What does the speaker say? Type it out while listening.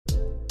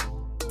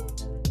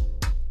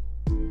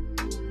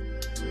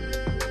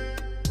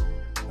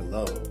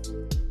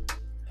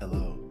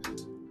Hello,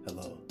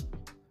 hello.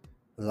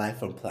 Live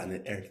from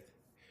planet Earth,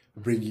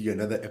 bringing you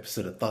another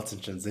episode of Thoughts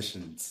and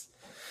Transitions.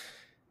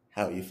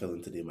 How are you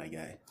feeling today, my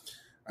guy?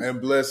 I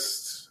am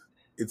blessed.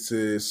 It's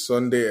a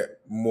Sunday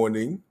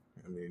morning.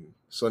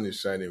 Sun is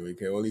shining. We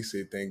can only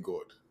say thank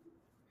God.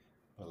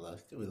 We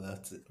love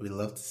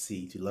to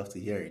see it. We love to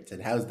hear it.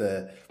 And how's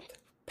the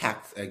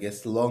packed, I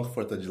guess, long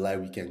 4th of July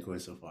weekend going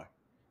so far?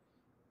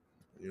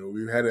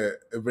 We've had a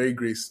very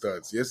great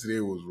start.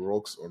 Yesterday was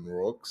rocks on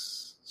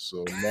rocks.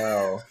 So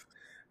now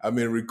I'm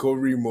in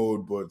recovery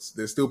mode, but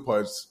there's still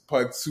part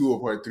two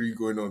or part three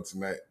going on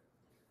tonight.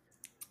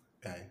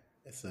 Guy,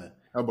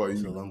 How about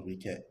it's a you? long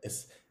weekend.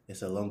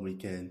 It's a long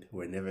weekend.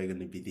 We're never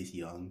gonna be this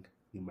young.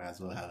 You might as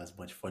well have as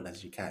much fun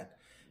as you can.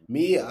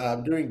 Me,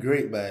 I'm doing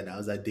great, man. I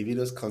was at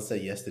Davido's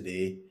concert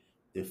yesterday,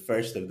 the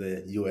first of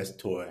the US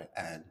tour,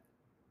 and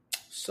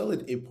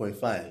solid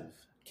 8.5.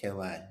 Can't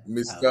lie. I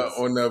Mr. was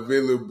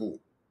Unavailable.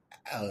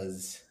 I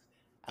was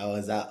I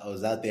was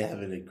out there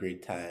having a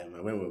great time.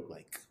 I went with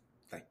like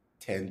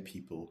 10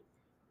 people,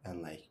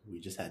 and like we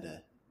just had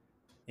a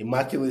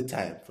immaculate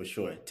time for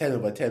sure. 10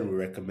 over 10 we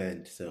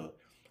recommend. So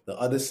the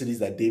other cities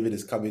that David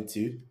is coming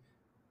to,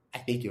 I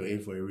think you're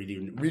in for a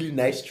really really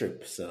nice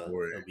trip. So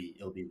Boy,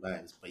 it'll be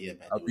vibes. But yeah,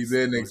 man, I'll it be was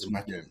there it was next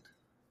weekend. immaculate.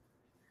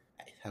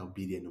 I'll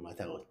be there no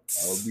matter what.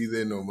 I'll be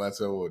there no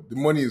matter what. The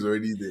money is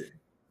already there.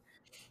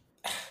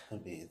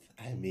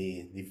 I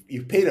mean,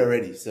 you've paid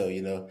already, so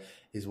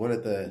it's one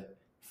of the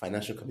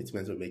financial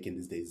commitments we're making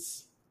these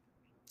days.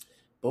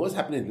 But what's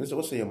happening? What's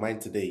on your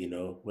mind today?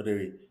 What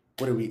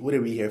are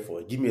we here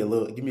for? Give me a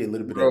little bit of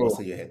what's Bro,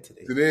 on your head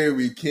today. today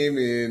we came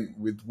in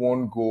with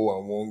one goal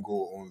and one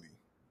goal only.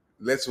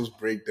 Let's just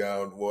break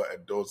down what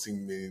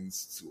adulting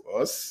means to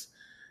us.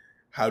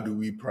 How do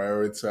we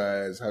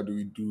prioritize? How do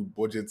we do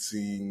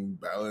budgeting,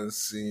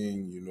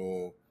 balancing?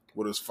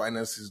 What does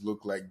finances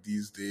look like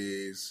these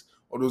days?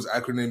 All those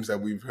acronyms that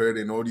we've heard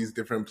in all these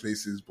different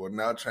places, but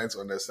now trying to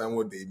understand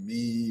what they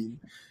mean.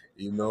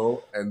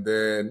 And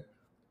then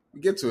we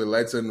get to a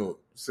lighter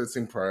note,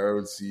 setting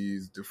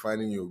priorities,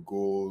 defining your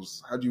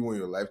goals. How do you want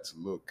your life to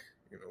look?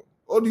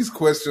 All these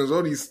questions,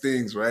 all these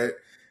things, right?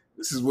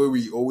 This is where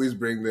we always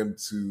bring them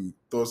to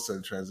thoughts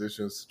and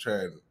transitions to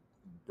try and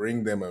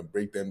bring them and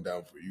break them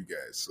down for you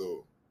guys.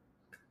 So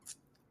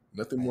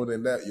nothing more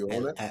than that, Your I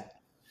Honor.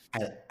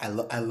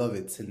 I I love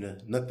it.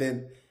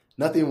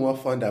 Nothing more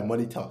fun than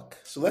money talk.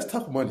 So let's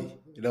talk money.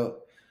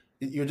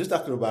 You're just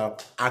talking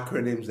about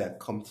acronyms that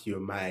come to your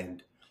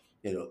mind.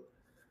 You know,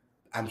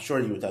 I'm sure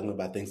you were talking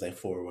about things like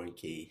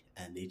 401k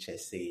and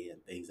HSA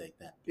and things like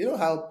that. You know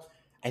how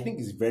I think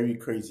it's very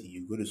crazy.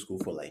 You go to school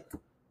for like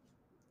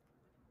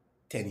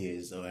 10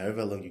 years or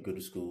however long you go to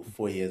school,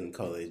 4 years in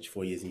college,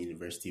 4 years in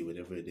university,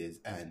 whatever it is,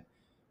 and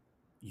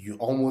you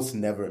almost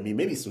never, I mean,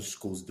 maybe some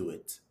schools do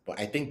it, but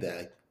I think that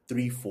like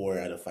 3, 4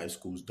 out of 5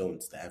 schools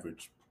don't. The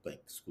average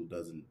like school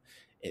doesn't,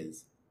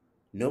 is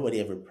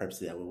nobody ever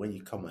preps it that way. When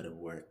you come out of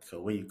work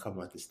or when you come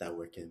out to start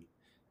working,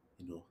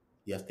 you know,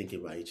 you have to think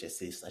about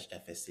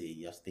HSA/FSA.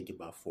 You have to think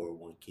about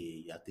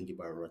 401k. You have to think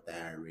about Roth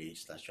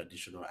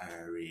IRA/traditional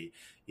IRA.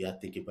 You have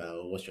to think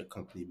about what's your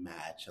company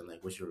match and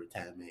like what's your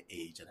retirement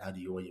age and how do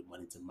you want your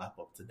money to map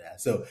up to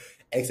that. So,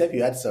 except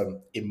you had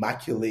some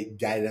immaculate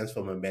guidance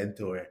from a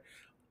mentor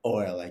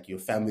or like your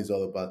family's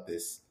all about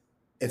this,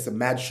 it's a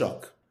mad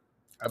shock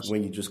when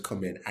Absolutely. you just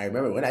come in. I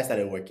remember when I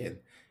started working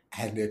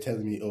and they're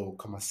telling me, oh,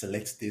 come and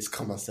select this,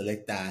 come and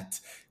select that.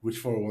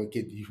 Which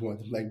 401k do you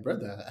want? I'm like,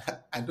 brother,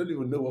 I don't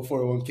even know what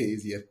 401k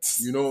is yet.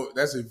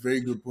 That's a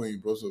very good point you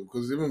brought up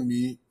because even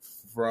me,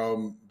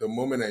 from the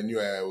moment I knew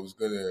I was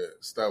going to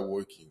start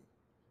working,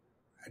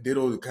 I did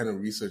all the kind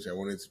of research I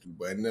wanted to do,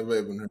 but I never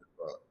even heard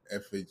about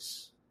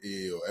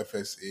FHA or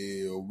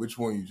FSA or which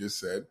one you just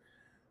said.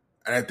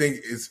 And I think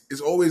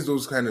it's always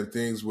those kind of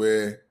things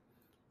where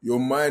your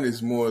mind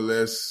is more or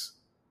less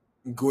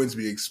going to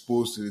be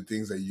exposed to the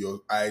things that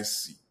your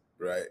eyes see,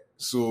 right?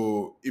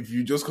 So if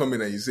you just come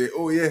in and you say,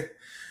 "Oh yeah,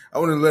 I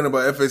want to learn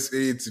about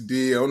FSA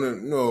today," I want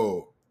to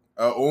know.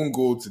 Our own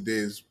goal today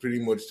is pretty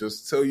much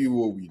just tell you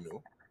what we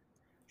know.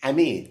 I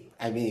mean,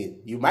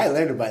 you might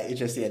learn about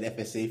HSA and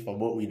FSA from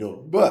what we know,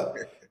 but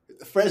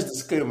first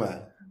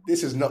disclaimer: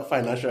 this is not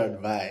financial At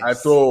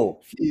advice.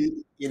 all.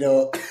 You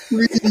know,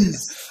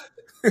 Please.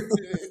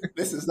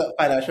 this is not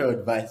financial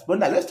advice. But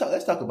now let's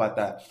talk about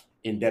that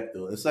in depth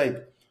though. It's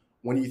like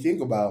when you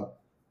think about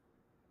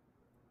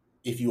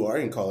if you are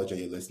in college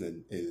and you're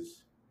listening,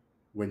 is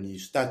when you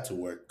start to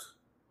work,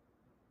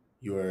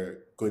 you're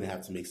going to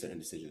have to make certain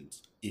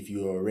decisions. If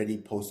you're already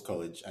post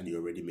college and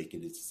you're already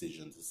making these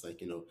decisions, it's like,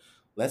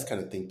 let's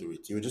kind of think through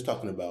it. You were just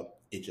talking about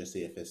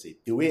HSA, FSA.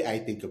 The way I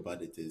think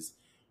about it is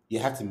you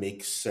have to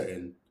make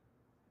certain,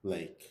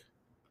 like,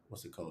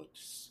 what's it called?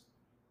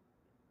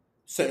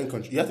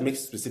 You have to make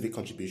specific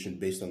contribution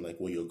based on like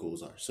what your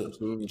goals are. So you're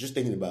Absolutely. just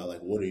thinking about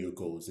like what are your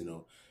goals,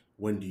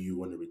 when do you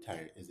want to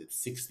retire? Is it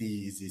 60?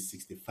 Is it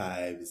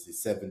 65? Is it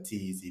 70?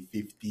 Is it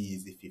 50?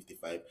 Is it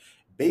 55?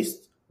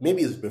 Based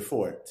maybe it's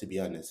before, to be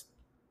honest.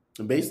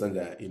 And based on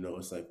that,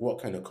 it's like,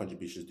 what kind of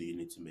contributions do you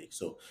need to make?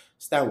 So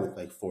start with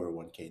like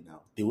 401k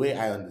now. The way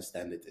I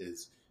understand it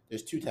is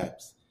there's two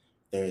types.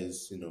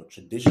 There's,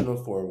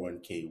 traditional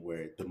 401k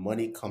where the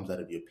money comes out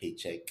of your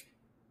paycheck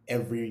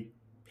every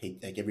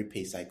every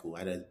pay cycle,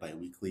 either it's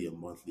bi-weekly or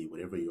monthly,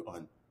 whatever you're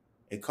on.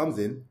 It comes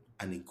in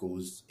and it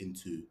goes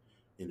into,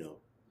 you know,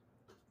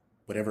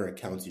 whatever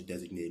accounts you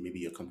designate. Maybe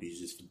your company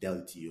uses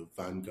Fidelity or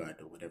Vanguard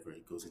or whatever,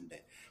 it goes in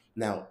there.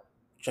 Now,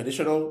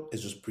 traditional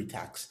is just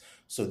pre-tax,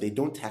 so they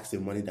don't tax the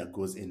money that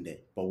goes in there.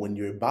 But when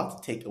you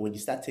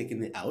start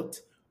taking it out,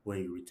 when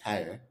you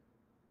retire,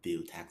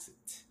 they'll tax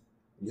it.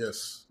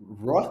 Yes.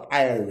 Roth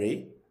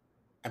IRA,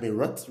 I mean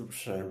Roth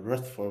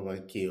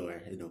 401k,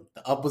 or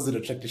the opposite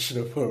of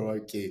traditional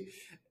 401k.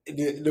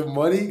 The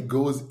money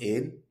goes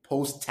in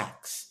post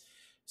tax.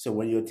 So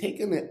when you're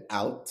taking it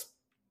out,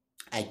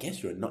 I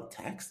guess you're not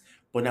taxed.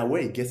 But now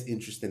where it gets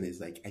interesting is,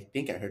 like, I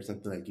think I heard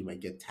something like you might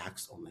get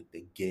taxed on like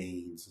the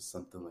gains or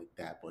something like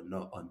that, but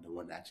not on the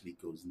one that actually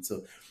goes in.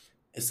 So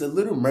it's a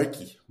little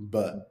murky,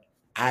 but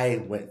I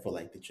went for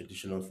like the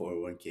traditional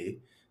 401k,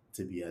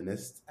 to be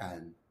honest.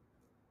 And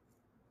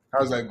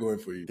How's you that know, going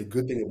for you? the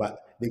good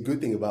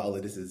thing about all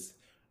of this is,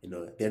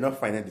 they're not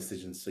final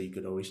decisions, so you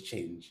could always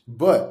change.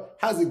 But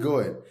how's it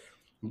going,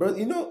 bro?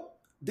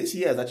 This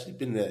year has actually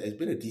been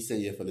a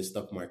decent year for the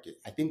stock market.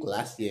 I think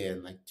last year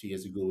and like 2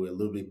 years ago were a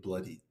little bit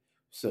bloody.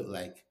 So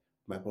like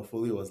my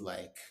portfolio was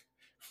like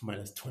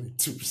minus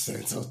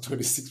 22% or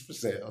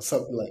 26% or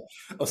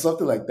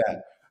something like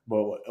that.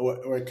 But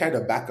we're kind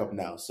of back up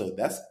now. So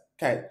that's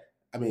kind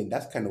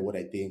of what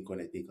I think when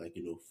I think like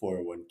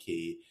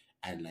 401k,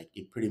 and like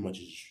it pretty much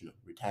is just,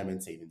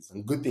 retirement savings.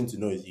 And good thing to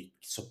know is you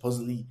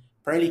supposedly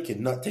apparently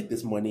cannot take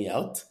this money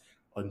out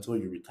until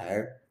you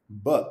retire,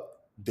 but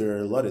there are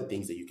a lot of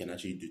things that you can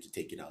actually do to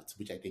take it out,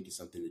 which I think is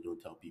something they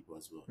don't tell people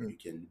as well. Hmm. You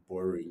can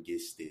borrow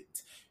against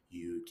it,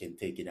 you can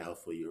take it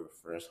out for your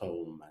first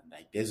home, and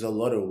like there's a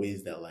lot of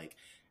ways that like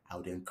I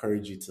would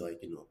encourage you to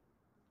like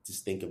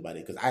just think about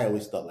it, because I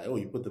always thought like, oh,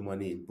 you put the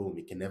money in, boom,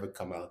 it can never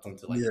come out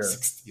until like you're Yeah.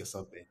 60 or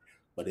something.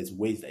 But there's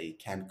ways that it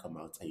can come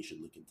out, and you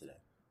should look into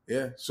that.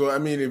 Yeah. So I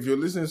mean, if you're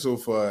listening so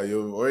far,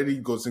 you've already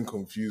gotten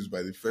confused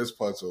by the first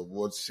part of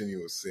what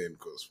Shini was saying,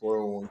 because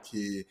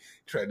 401k,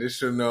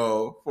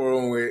 traditional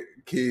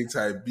 401k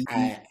type B.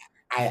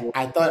 I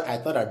I thought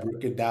I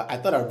broke it down. I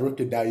thought I broke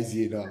it down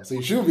easy enough. So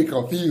you shouldn't be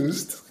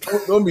confused.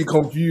 Don't be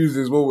confused,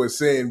 is what we're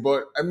saying.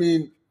 But I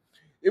mean,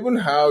 even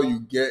how you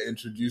get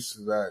introduced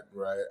to that,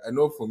 right? I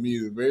know for me,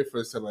 the very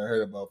first time I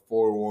heard about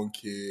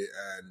 401k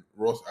and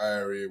Roth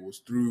IRA was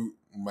through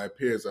my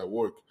peers at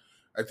work.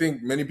 I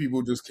think many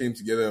people just came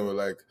together and were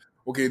like,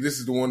 okay, this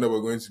is the one that we're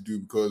going to do,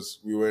 because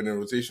we were in a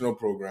rotational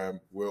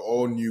program. We're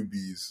all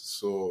newbies.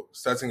 So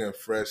starting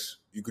afresh,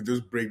 you could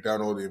just break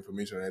down all the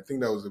information. And I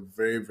think that was a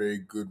very, very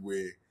good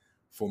way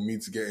for me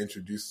to get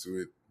introduced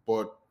to it.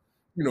 But,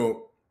 you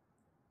know,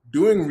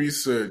 doing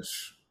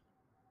research,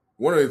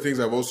 one of the things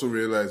I've also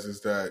realized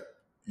is that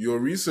your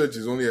research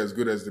is only as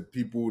good as the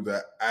people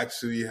that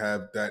actually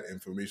have that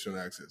information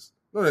access,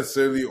 not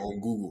necessarily on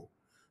Google.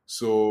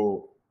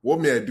 So, what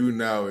may I do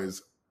now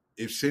is,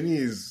 if Sheni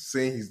is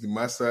saying he's the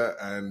master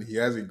and he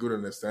has a good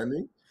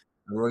understanding,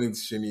 I'm running to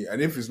Sheni.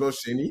 And if it's not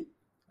Sheni,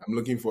 I'm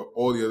looking for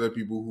all the other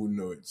people who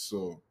know it.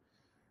 So,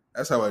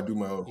 that's how I do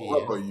my own. What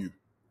Yeah. about you?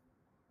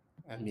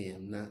 I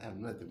mean,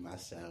 I'm not the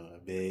master,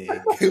 big,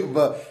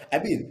 but I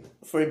mean,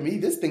 for me,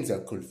 these things are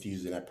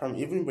confusing. I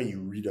promise. Even when you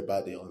read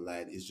about it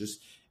online,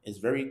 it's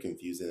very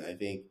confusing. I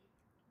think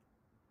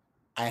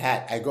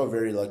I got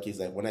very lucky. It's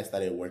like when I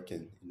started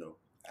working,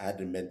 I had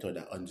a mentor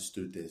that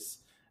understood this,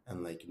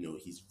 and like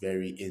he's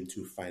very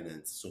into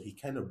finance, so he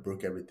kind of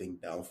broke everything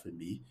down for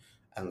me,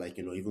 and like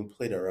even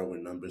played around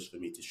with numbers for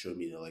me to show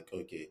me like,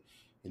 okay,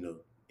 you know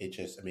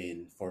I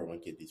mean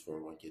 401k this,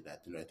 401k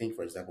that. I think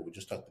for example we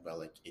just talked about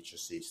like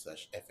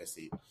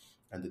HSA/FSA,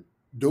 and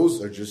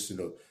those are just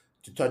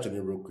to touch on it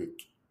real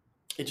quick.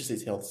 HSA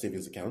is health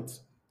savings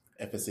account,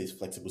 FSA is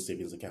flexible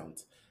savings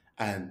account.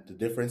 And the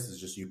difference is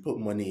just you put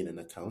money in an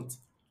account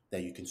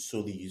that you can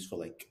solely use for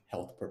like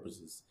health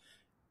purposes.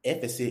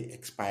 FSA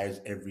expires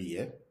every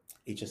year,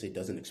 HSA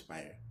doesn't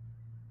expire.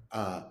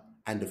 Uh,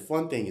 and the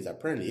fun thing is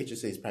apparently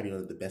HSA is probably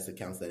one of the best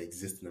accounts that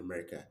exist in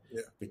America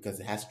Yeah. because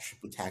it has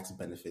triple tax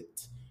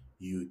benefit.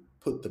 You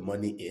put the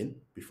money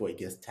in before it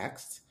gets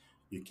taxed.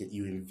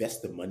 You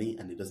invest the money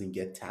and it doesn't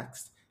get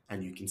taxed,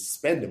 and you can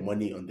spend the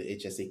money on the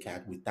HSA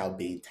card without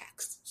being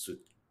taxed. So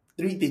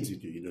three things you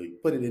do. You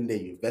put it in there,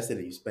 you invest it,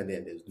 and you spend it,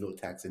 and there's no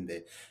tax in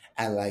there.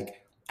 And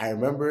like I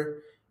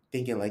remember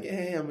thinking like,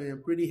 hey, I mean,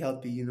 I'm pretty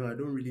healthy. I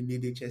don't really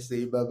need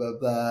HSA, blah blah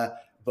blah.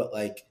 But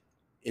like,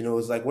 it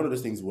was like one of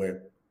those things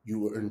where you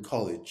were in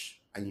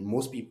college, and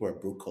most people are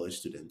broke college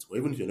students, or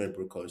even if you're not a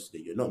broke college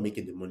student, you're not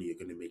making the money you're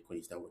going to make when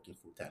you start working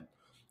full time.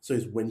 So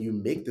it's when you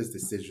make those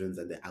decisions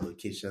and the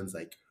allocations,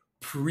 like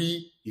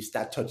pre you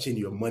start touching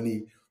your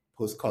money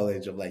post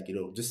college, of like,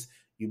 just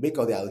you make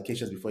all the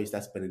allocations before you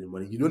start spending the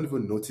money. You don't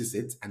even notice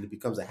it, and it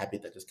becomes a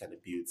habit that just kind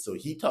of builds. So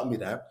he taught me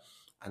that,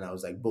 and I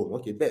was like, boom,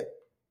 okay, bet.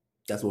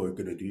 That's what we're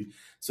gonna do.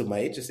 So my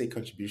HSA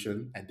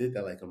contribution, I did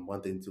that like a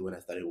month into when I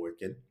started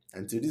working,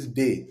 and to this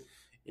day,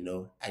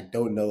 I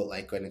don't know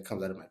like when it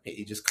comes out of my pay.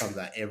 It just comes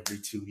out every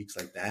 2 weeks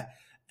like that,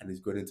 and it's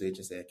going into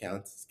HSA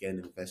accounts. It's getting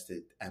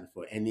invested, and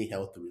for any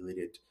health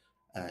related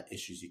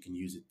issues, you can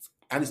use it.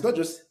 And it's not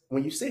just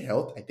when you say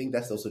health. I think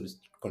that's also this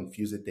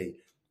confusing thing.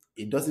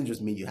 It doesn't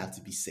just mean you have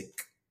to be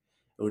sick.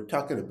 We're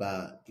talking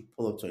about you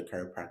pull up to a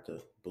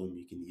chiropractor, boom,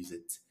 you can use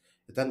it.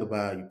 We're talking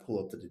about you pull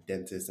up to the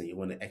dentist and you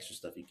want the extra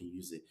stuff, you can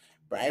use it.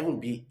 But I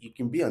won't be you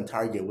can be on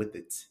target with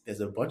it.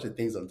 There's a bunch of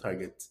things on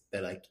target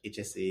that like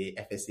HSA,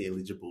 FSA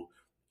eligible.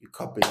 You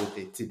couple it with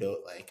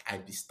it, like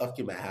I'd be stuck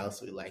in my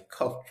house with like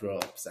cough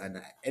drops and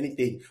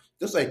anything,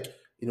 just like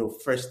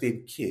first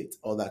aid kit,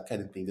 all that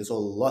kind of thing. There's a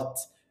lot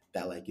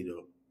that like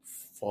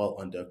fall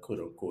under quote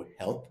unquote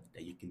health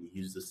that you can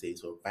use to say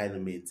so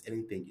vitamins,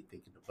 anything you're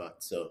thinking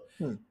about. So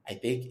Hmm. I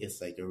think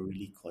it's like a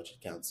really clutch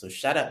account. So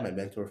shout out my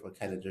mentor for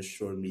kind of just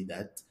showing me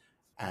that.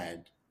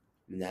 And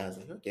now I was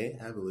like, okay,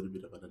 I have a little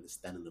bit of an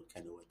understanding of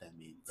kind of what that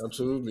means. And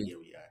Absolutely. here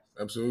we are.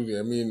 Absolutely.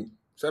 I mean,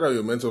 shout out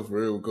your mentor for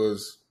real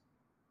because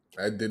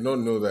I did not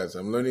know that.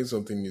 I'm learning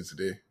something new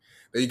today.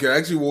 That you can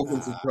actually walk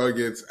into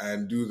Target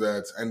and do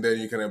that, and then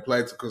you can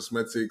apply it to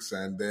cosmetics,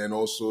 and then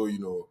also,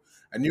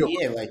 I knew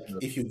Yeah, like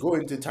about if you go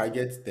into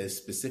Target, there's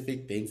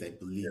specific things I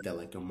believe yeah, that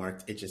like are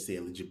marked HSA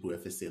eligible,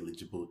 FSA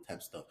eligible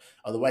type stuff.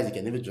 Otherwise, you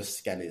can even just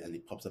scan it and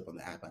it pops up on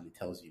the app and it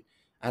tells you.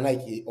 And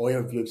like, or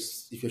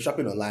if you're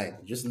shopping online,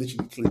 you just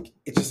literally click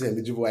HSA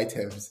eligible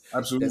items. There's a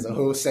absolutely.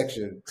 whole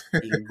section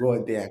you can go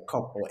on there and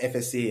cop or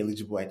FSA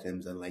eligible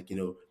items and like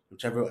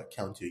whichever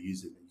account you're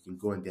using, you can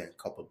go in there and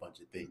cop a bunch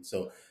of things.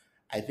 So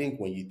I think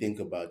when you think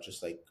about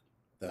just like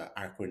the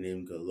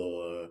acronym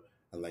galore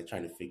and like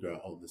trying to figure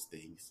out all these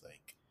things,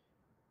 like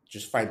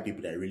just find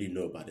people that really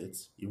know about it.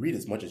 You read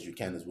as much as you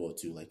can as well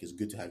too. Like it's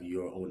good to have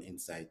your own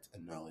insight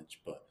and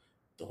knowledge, but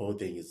the whole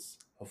thing is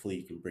hopefully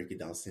you can break it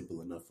down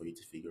simple enough for you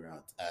to figure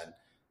out. And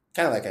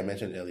kind of like I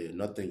mentioned earlier,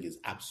 nothing is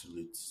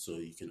absolute, so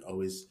you can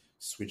always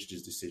switch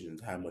these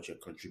decisions how much you're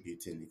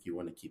contributing if you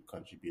want to keep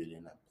contributing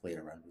and play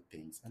around with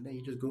things, and then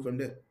you just go from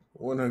there.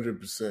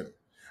 100%.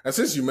 And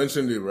since you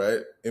mentioned it, right,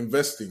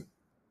 investing.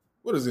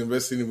 What does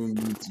investing even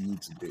mean to you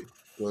today?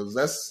 Because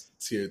that's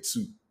tier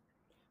two.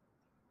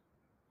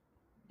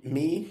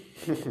 Me,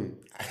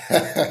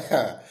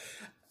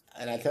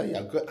 and I tell you,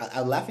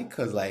 I'm laughing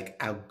because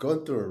like I've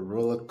gone through a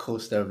roller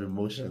coaster of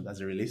emotions as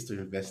it relates to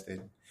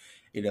investing.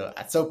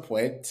 At some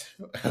point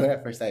when I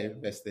first started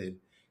investing,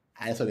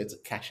 I just wanted to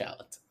cash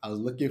out. I was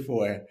looking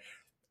for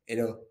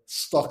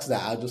stocks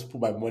that I'll just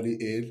put my money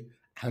in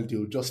and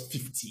they'll just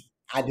 50x,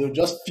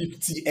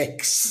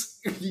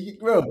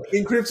 bro.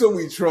 In crypto,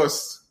 we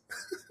trust.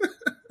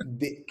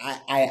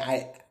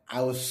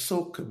 I was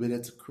so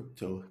committed to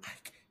crypto,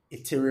 like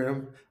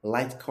Ethereum,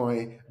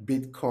 Litecoin,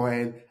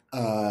 Bitcoin,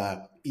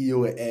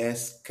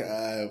 EOS,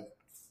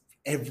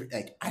 every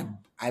like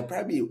I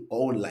probably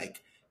own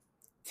like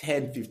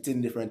 10,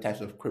 15 different types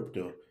of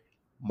crypto.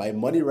 My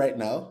money right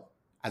now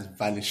has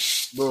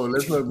vanished. Bro,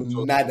 let's not even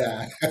talk.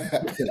 Nada.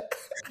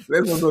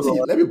 Let's not talk See,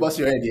 about let me bust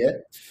your head, yeah?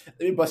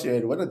 Let me bust your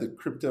head. One of the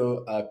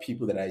crypto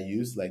people that I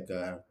use, like,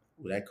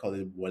 would I call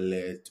it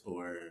wallet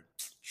or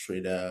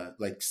trader,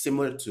 like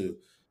similar to,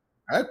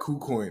 I had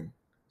KuCoin.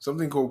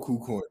 Something called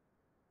KuCoin.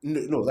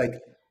 no, no, like,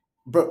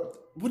 bro,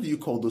 what do you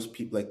call those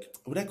people? Like,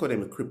 would I call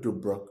them a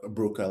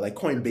broker, like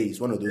Coinbase,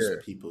 one of those Yeah.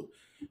 people?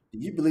 Do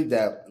you believe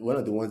that one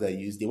of the ones I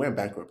used, they went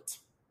bankrupt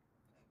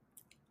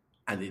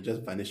and they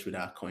just vanished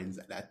without coins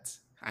like that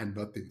and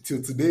nothing?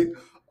 Till today,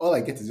 all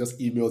I get is just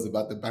emails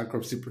about the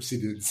bankruptcy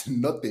proceedings,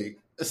 nothing.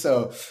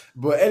 So,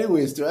 but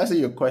anyways, to answer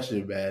your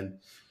question, man,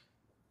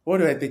 what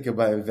do I think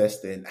about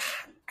investing?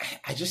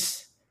 I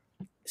just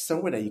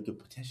somewhere that you can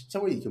potentially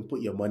somewhere you can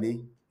put your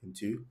money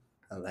into,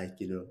 and like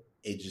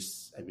it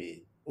just I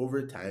mean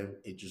over time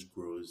it just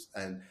grows,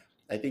 and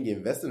I think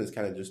investing has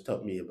kind of just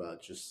taught me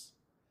about just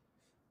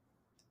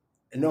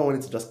not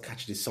wanting to just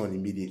catch the sun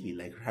immediately,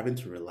 like having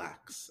to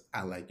relax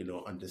and like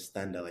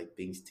understand that like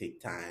things take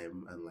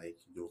time and like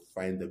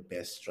find the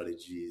best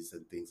strategies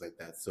and things like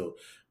that. So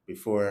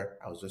before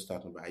I was just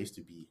talking about I used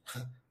to be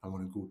I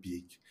want to go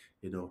big,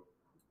 you know,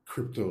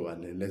 crypto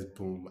and then let's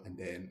boom and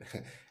then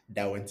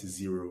that went to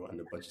zero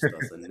and a bunch of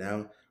stuff. And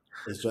now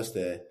it's just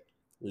a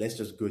let's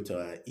just go to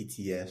our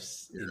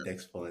ETFs, Yeah.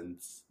 index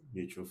funds,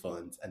 mutual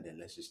funds, and then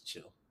let's just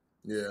chill.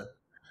 Yeah.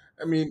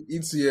 I mean,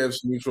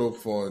 ETFs, mutual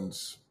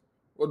funds,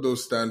 what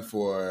those stand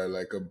for are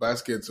like a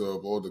basket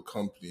of all the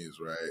companies,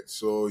 right?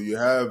 So you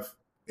have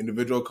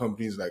individual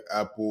companies like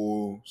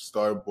Apple,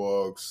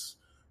 Starbucks,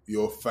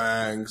 your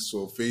FANGs,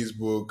 so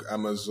Facebook,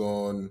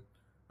 Amazon,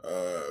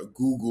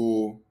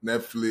 Google,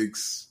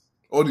 Netflix,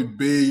 all the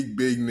big,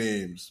 big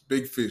names,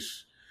 big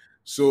fish.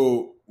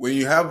 So when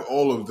you have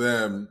all of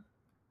them,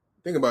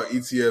 think about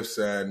ETFs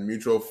and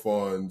mutual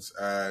funds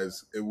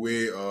as a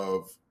way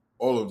of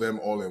all of them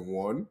all in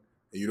one.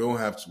 And you don't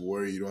have to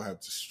worry, you don't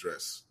have to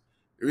stress.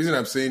 The reason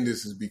I'm saying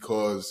this is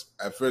because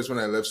at first when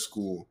I left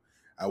school,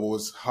 I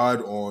was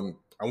hard on,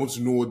 I want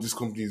to know what this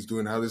company is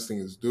doing, how this thing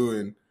is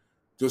doing,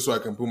 just so I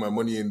can put my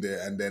money in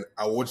there, and then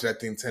I watch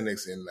that thing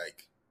 10x in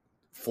like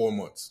 4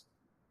 months.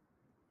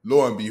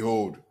 Lo and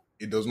behold,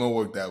 it does not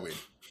work that way.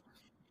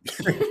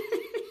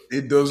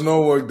 It does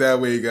not work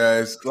that way,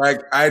 guys.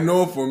 Like, I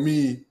know for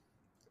me,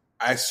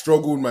 I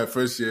struggled my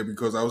first year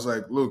because I was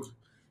like, look,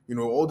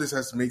 all this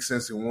has to make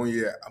sense in 1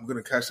 year. I'm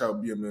going to cash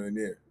out, be a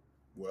millionaire.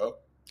 Well,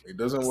 it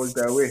doesn't work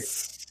that way.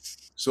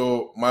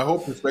 So my whole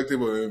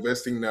perspective of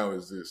investing now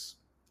is this.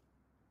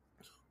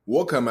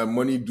 What can my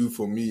money do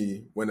for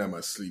me when I'm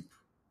asleep?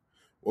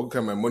 What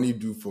can my money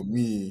do for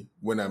me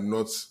when I'm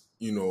not,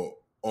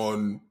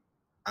 on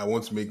I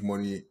want to make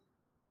money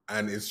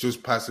and it's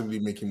just passively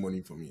making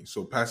money for me?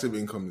 So passive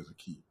income is the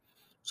key.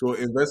 So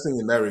investing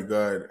in that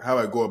regard, how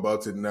I go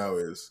about it now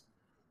is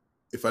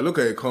if I look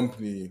at a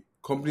company,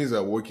 companies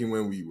are working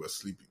when we were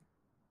sleeping,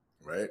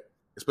 right?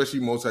 Especially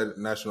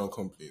multinational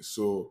companies.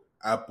 So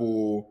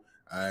Apple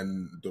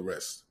and the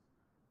rest.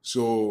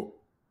 So,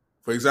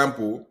 for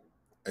example,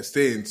 I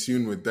stay in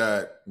tune with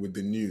that with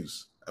the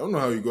news. I don't know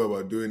how you go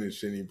about doing it,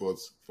 Shani, but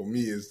for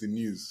me, it's the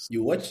news.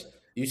 You watch,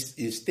 you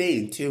stay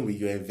in tune with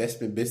your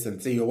investment based on,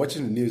 say you're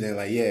watching the news and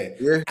like, yeah,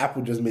 Yeah,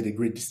 Apple just made a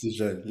great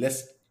decision.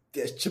 Let's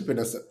get chipping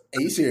us. Are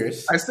you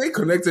serious? I stay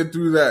connected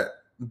through that.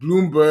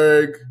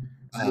 Bloomberg,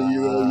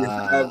 you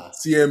have Ah,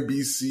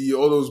 CNBC,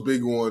 all those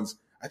big ones.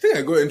 I think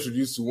I got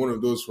introduced to one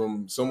of those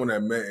from someone I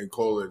met in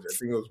college. I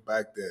think it was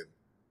back then.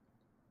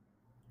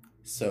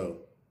 so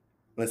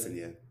listen,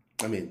 yeah.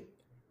 I mean,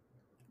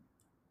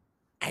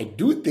 I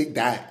do think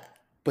that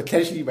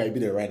potentially might be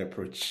the right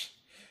approach.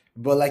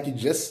 But I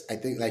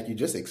think like you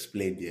just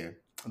explained here,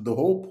 the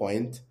whole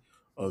point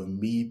of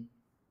me,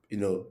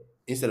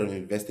 instead of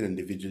investing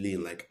individually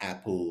in like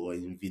Apple or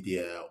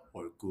Nvidia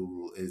or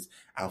Google is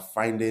I'm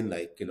finding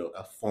like,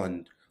 a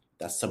fund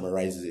that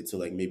summarizes it. So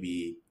like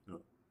maybe,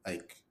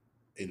 like,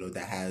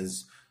 that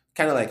has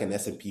kind of like an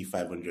S&P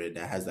 500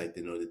 that has like,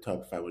 the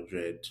top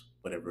 500,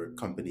 whatever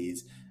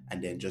companies,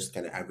 and then just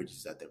kind of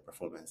averages out their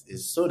performance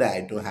is so that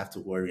I don't have to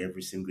worry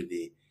every single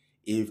day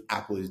if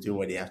Apple is doing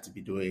what they have to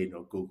be doing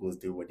or Google is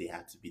doing what they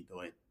have to be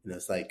doing.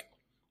 It's like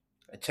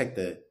I check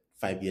the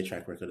 5 year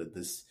track record of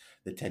this,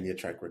 the 10 year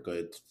track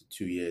record, the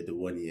 2 year, the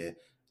 1 year,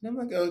 and I'm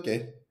like,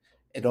 okay.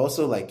 It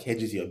also like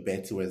hedges your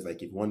bet towards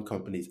like if one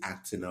company is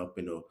acting up,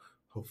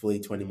 hopefully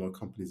 20 more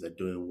companies are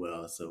doing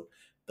well. So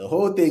the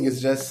whole thing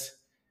is just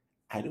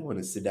I don't want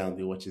to sit down and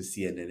be watching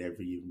CNN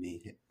every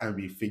evening and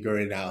be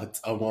figuring out,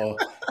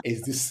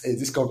 is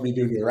this company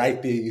doing the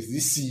right thing? Is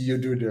this CEO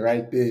doing the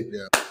right thing?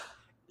 Yeah.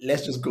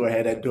 Let's just go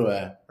ahead and do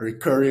a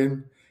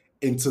recurring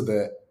into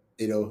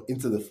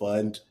the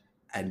fund,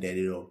 and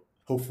then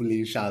hopefully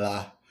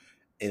inshallah,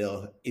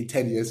 in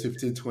 10 years,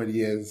 15, 20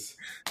 years,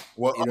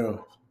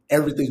 Well,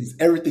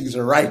 everything's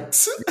right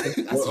as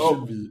it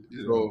well, should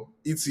be. so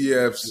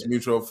ETFs, Yeah.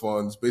 mutual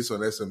funds based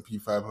on S&P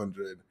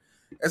 500.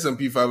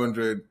 S&P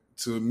 500,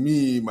 to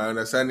me, my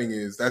understanding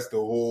is that's the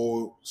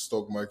whole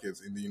stock market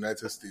in the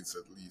United States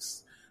at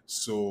least.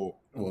 So,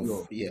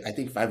 Well, yeah, I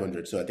think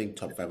 500. So I think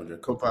top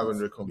 500 top companies. 500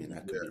 I mean, companies, I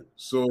could yeah. be, I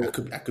So,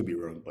 could, I could be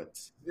wrong, but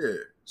yeah.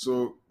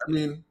 So, I yeah,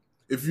 mean,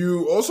 if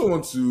you also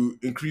want to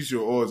increase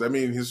your odds, I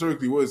mean,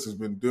 historically, what it has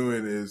been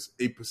doing is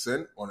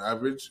 8% on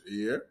average a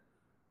year,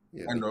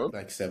 yeah, kind of,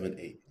 like 7,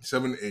 8.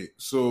 7, 8.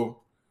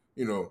 So,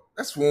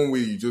 that's one way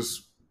you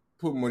just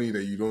put money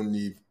that you don't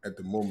need at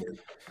the moment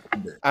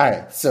in there. All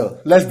right,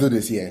 so let's do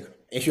this here.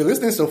 If you're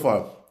listening so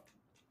far,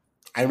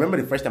 I remember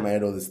the first time I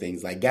heard all these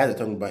things. Like guys are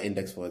talking about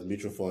index funds,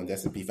 mutual funds,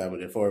 S&P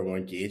 500,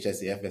 401k,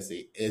 HSA,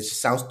 FSA. It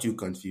sounds too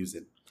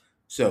confusing.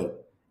 So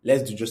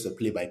let's do just a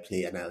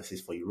play-by-play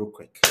analysis for you real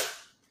quick.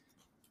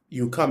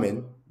 You come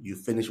in, you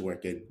finish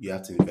working, you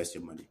have to invest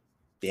your money.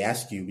 They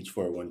ask you which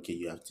 401k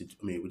you have to,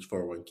 which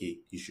 401k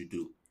you should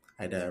do,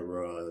 either a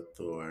Roth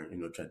or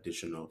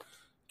traditional.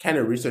 Kind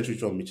of research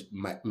which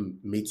one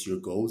meets your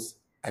goals,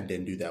 and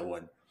then do that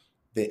one.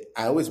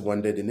 I always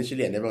wondered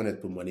initially. I never wanted to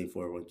put money in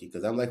 401k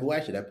because I'm like, why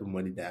should I put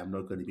money that I'm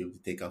not going to be able to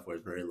take out for a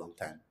very long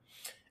time?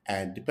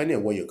 And depending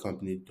on what your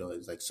company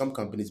does, like some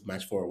companies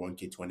match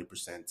 401k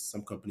 20%,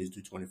 some companies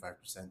do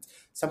 25%,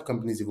 some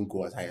companies even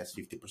go as high as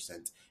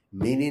 50%.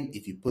 Meaning,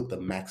 if you put the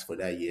max for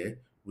that year,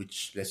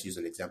 which let's use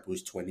an example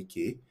is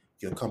 20k,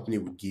 your company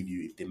will give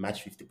you, if they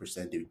match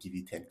 50%, they will give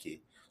you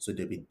 10k. So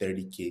there'll be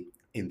 30k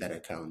in that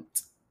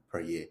account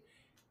per year.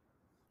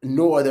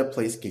 No other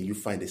place can you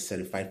find a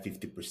certified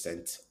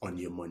 50% on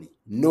your money.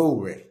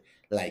 Nowhere.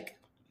 Like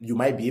you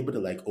might be able to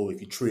like, oh,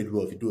 if you trade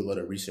well, if you do a lot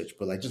of research,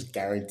 but like just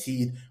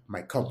guaranteed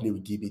my company will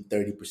give me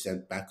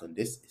 30% back on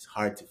this. It's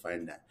hard to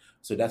find that.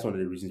 So that's one of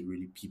the reasons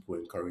really people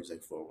encourage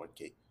like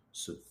 401k.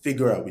 So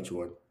figure out which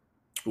one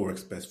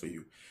works best for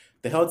you.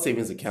 The health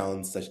savings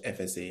account such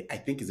FSA, I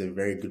think is a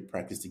very good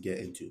practice to get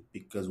into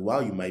because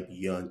while you might be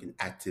young and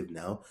active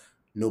now,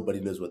 nobody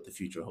knows what the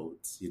future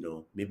holds.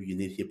 Maybe you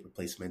need hip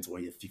replacements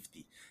when you're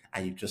 50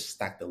 and you just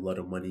stacked a lot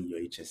of money in your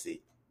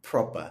HSA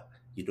proper.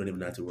 You don't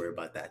even have to worry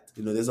about that.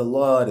 There's a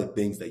lot of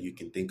things that you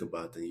can think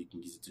about and you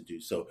can use it to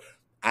do. So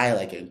I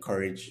like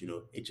encourage,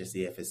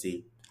 HSA,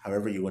 FSA,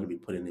 however you want to be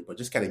putting it, but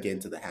just kind of get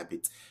into the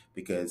habit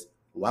because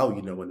Why would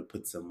you not want to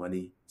put some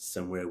money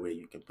somewhere where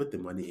you can put the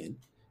money in,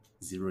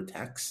 zero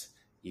tax?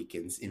 You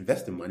can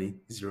invest the money,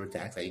 zero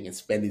tax, and you can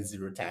spend it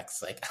zero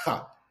tax. Like,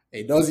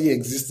 it doesn't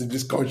exist in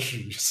this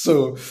country.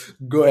 So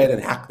go ahead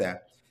and hack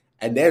that.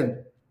 And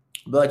then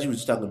Balaji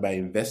was talking about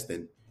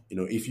investing.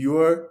 If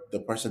you're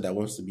the person that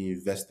wants to be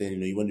investing,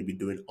 you want to be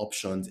doing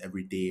options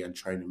every day and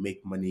trying to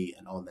make money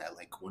and all that,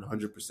 like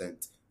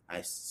 100%,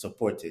 I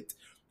support it.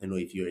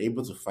 If you're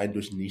able to find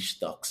those niche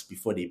stocks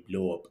before they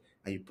blow up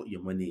and you put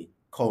your money in,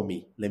 call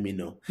me, let me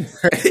know.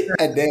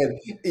 And then,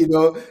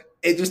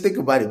 and just think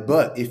about it.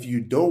 But if you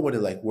don't want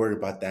to like worry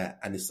about that,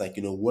 and it's like,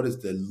 what is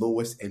the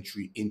lowest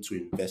entry into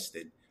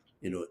investing?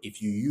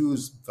 If you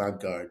use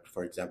Vanguard,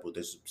 for example,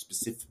 there's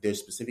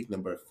specific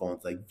number of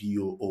funds like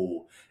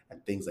VOO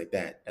and things like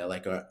that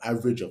like an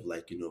average of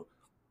like,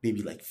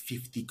 maybe like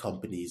 50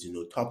 companies,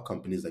 top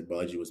companies like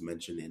Balaji was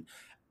mentioning,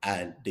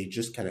 and they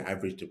just kind of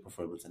average the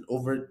performance. And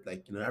over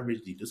like,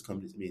 averagely those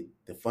companies, I mean,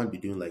 the fund be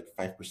doing like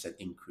 5%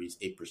 increase,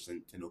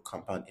 8%,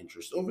 compound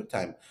interest over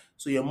time.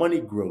 So your money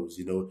grows.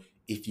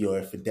 If you're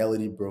a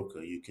Fidelity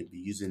broker, you can be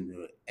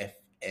using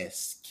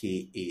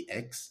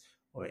FSKAX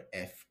or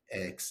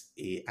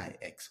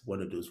FXAIX,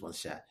 one of those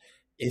ones.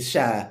 That's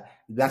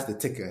the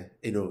ticker.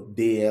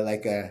 They are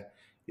like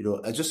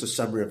just a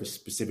summary of a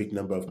specific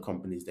number of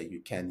companies that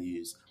you can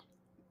use.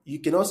 You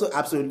can also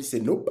absolutely say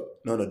nope,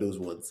 none of those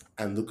ones,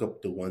 and look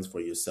up the ones for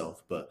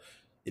yourself. But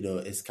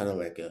it's kind of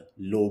like a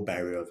low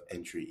barrier of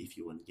entry if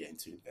you want to get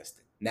into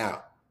investing.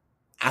 Now,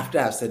 after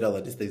I've said all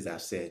of these things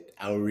I've said,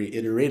 I'll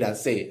reiterate and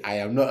say I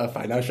am not a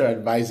financial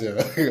advisor.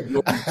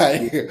 No.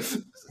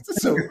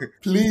 So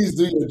please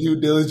do your due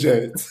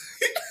diligence.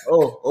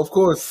 Oh, of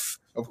course,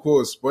 of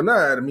course. But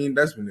now, I mean,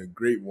 that's been a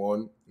great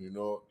one.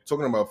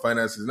 Talking about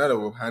finances, not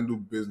about handle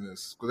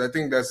business, because I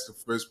think that's the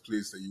first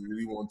place that you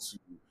really want to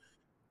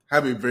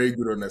have a very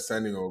good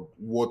understanding of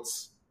what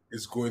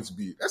is going to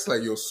be. That's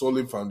like your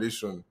solid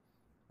foundation,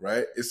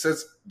 right? It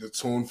sets the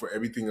tone for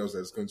everything else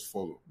that's going to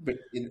follow. But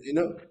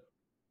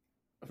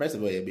first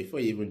of all, yeah,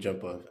 before you even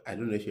jump off, I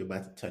don't know if you're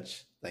about to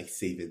touch like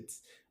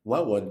savings.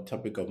 What one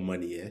topic of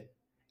money, yeah?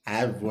 I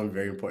have one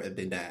very important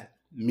thing that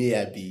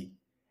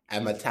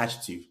I'm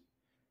attached to.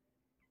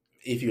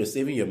 If you're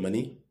saving your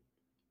money,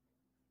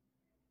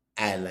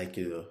 I like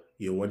you're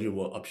wondering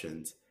what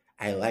options.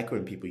 I like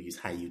when people use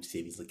high yield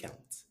savings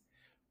accounts.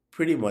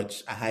 Pretty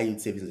much a high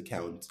yield savings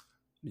account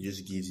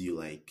just gives you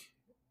like,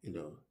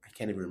 I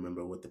can't even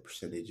remember what the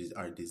percentages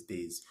are these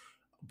days,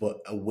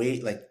 but a way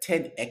like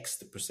 10x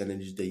the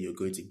percentage that you're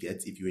going to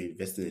get if you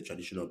invest in a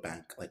traditional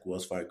bank like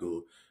Wells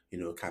Fargo,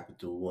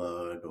 Capital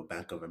One or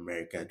Bank of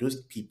America.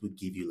 Those people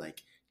give you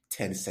like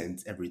 10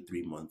 cents every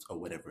 3 months or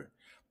whatever.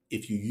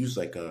 If you use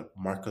like a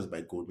Marcus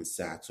by Goldman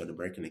Sachs or an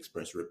American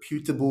Express,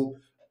 reputable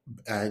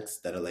banks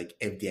that are like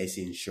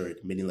FDIC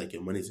insured, meaning like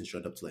your money is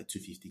insured up to like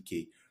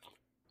 250K,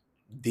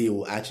 they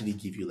will actually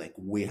give you like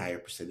way higher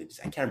percentages.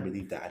 I can't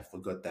believe that. I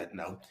forgot that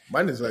now.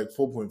 Mine is like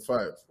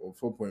 4.5 or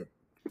 4 point.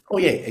 Oh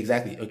yeah,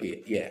 exactly.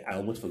 Okay, yeah, I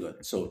almost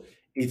forgot. So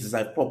it is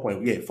like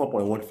 4.15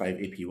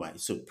 APY.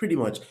 So pretty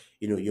much,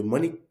 your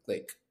money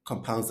like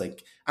compounds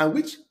like, and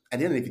which at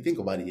the end, if you think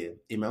about it, yeah,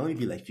 it might only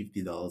be like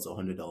 $50 or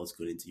 $100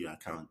 going into your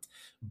account,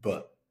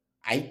 but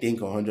I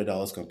think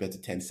 $100 compared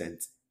to 10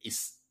 cents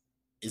is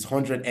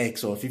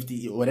 100x or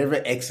 50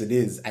 whatever x it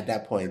is at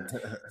that point.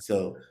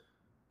 So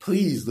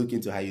please look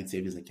into high yield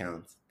savings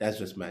accounts. That's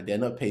just mine. They're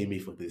not paying me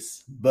for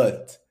this,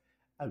 but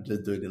I'm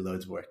just doing the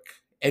Lord's work.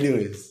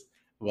 Anyways,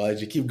 well,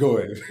 you keep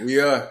going. We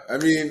are. I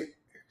mean,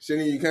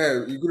 Shani, you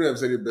couldn't have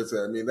said it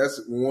better. I mean,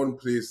 that's one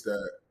place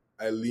that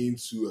I lean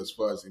to as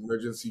far as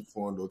emergency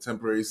fund or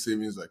temporary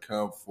savings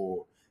account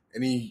for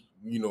any,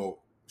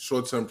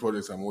 short term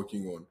projects I'm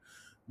working on.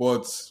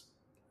 But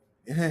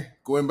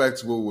going back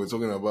to what we were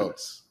talking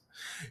about,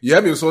 you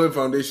have your solid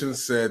foundation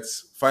set,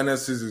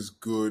 finances is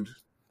good,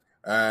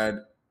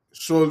 and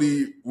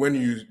surely when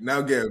you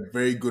now get a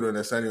very good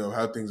understanding of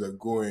how things are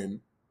going,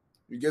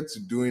 you get to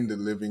doing the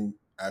living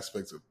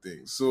aspects of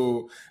things.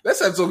 So let's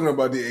start talking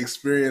about the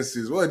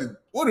experiences. What are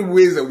the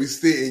ways that we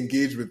stay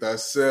engaged with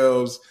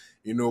ourselves?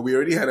 We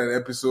already had an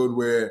episode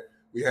where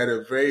we had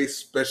a very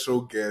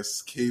special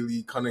guest,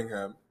 Kaylee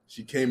Cunningham.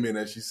 She came in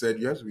and she said,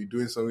 you have to be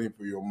doing something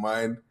for your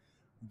mind,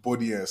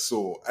 body, and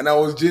soul. And I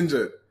was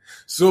gingered.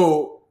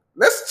 So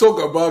let's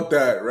talk about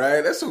that,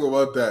 right? Let's talk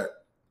about that.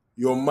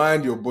 Your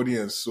mind, your body,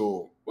 and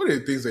soul. What are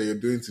the things that you're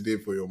doing today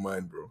for your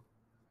mind, bro?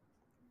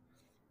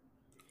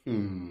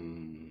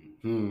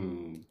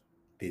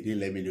 They didn't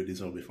let me know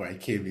this one before I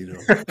came,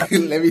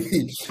 Let me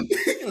think.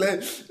 Let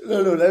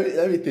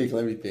me think.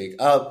 Let me think.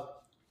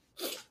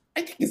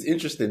 I think it's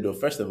interesting though.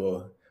 First of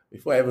all,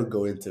 before I ever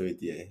go into it,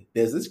 yeah,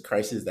 there's this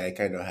crisis that I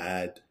kind of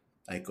had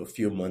like a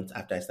few months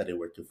after I started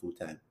working full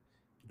time.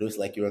 It's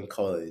like you're in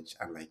college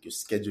and like your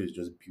schedule is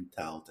just built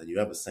out and you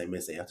have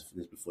assignments that you have to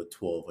finish before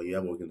 12 or you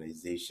have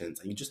organizations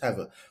and you just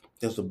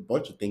there's a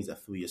bunch of things that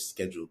fill your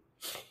schedule.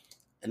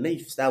 And then you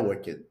start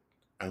working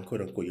and quote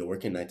unquote, you're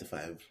working 9 to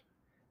 5.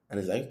 And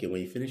it's like, okay,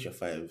 when you finish at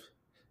 5,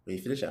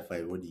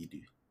 what do you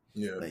do?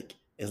 Yeah. Like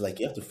It's like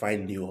you have to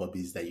find new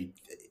hobbies that you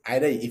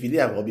either if you didn't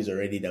have hobbies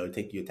already that would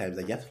take you time. It's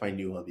like you have to find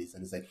new hobbies,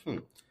 and it's like,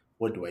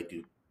 what do I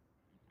do?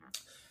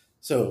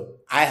 So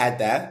I had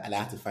that, and I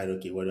had to find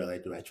okay, what do I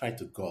do? I tried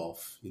to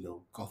golf.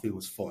 Golfing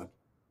was fun.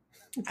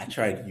 I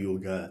tried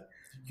yoga.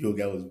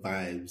 Yoga was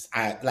vibes.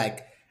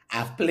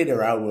 I've played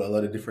around with a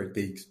lot of different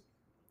things.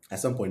 At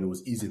some point, it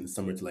was easy in the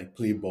summer to like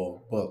play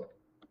ball, but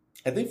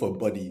I think for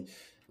body,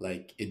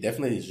 like it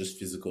definitely is just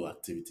physical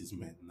activities,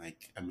 man.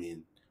 Like I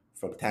mean,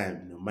 from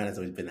time, mine has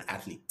always been an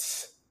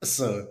athlete.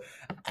 So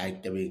I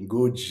mean,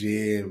 go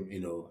gym.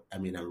 I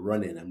mean, I'm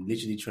running. I'm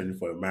literally training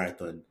for a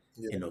marathon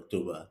Yeah. in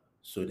October.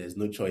 So there's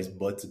no choice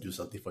but to do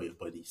something for your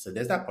body. So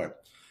there's that part.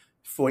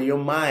 For your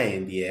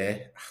mind, yeah,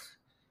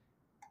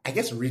 I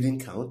guess reading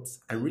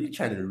counts. I'm really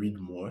trying to read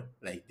more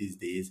like these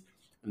days.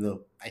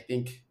 I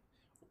think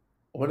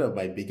one of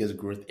my biggest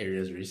growth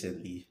areas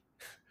recently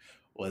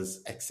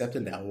was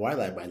accepting that while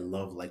I might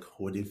love like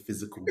holding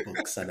physical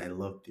books and I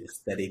love the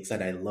aesthetics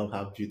and I love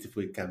how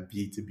beautiful it can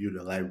be to build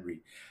a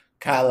library,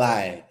 can't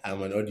lie,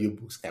 I'm an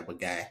audiobooks type of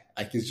guy.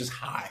 Like it's just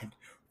hard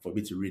for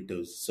me to read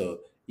those. So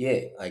yeah,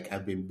 like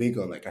I've been big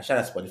on like I shout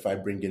out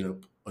Spotify bringing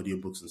up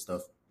audiobooks and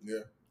stuff.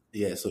 Yeah.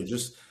 Yeah, so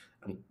just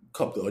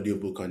cop the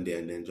audiobook on there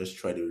and then just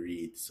try to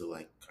read. So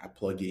like I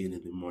plug it in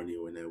the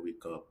morning when I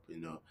wake up,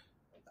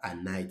 at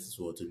night as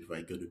well too before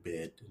I go to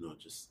bed,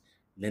 just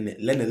learn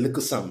a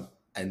little something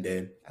and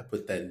then I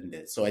put that in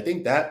there. So I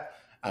think that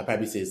I'll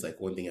probably say is like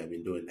one thing I've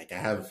been doing. Like I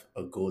have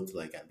a goal to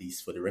like at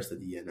least for the rest of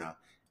the year now,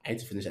 I need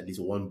to finish at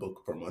least one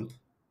book per month.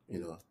 You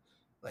know,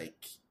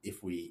 like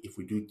if we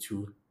do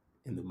two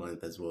in the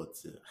month as well,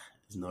 it's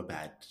not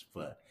bad.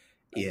 But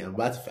yeah, I'm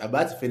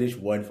about to finish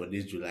one for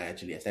this July.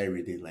 Actually, I started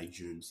reading like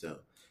June, so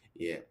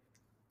yeah.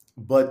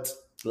 But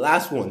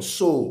last one,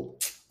 so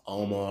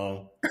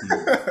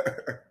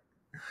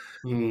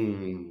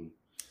hmm.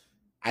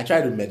 I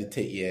try to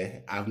meditate, yeah.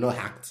 I've not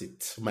hacked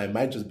it. My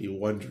mind just be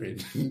wandering.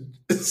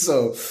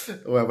 So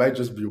my might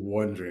just be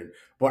wandering.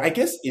 But I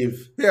guess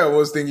if Yeah, I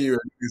was thinking you were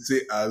going to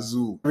say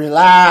Azu.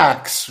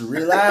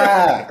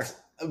 relax.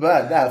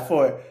 But that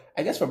for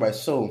I guess for my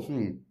soul,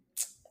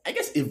 I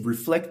guess if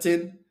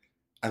reflecting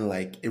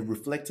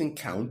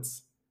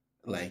counts,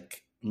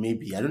 like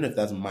maybe I don't know if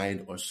that's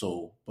mind or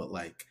soul, but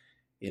like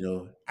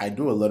I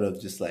do a lot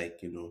of just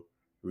like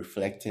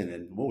reflecting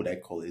and what would I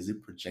call it? Is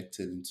it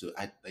projected into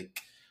I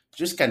like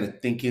just kind of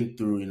thinking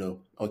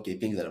through okay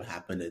things that have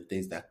happened and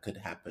things that could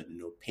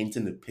happen,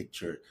 painting a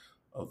picture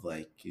of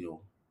like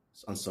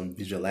on some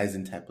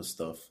visualizing type of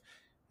stuff.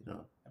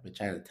 I've been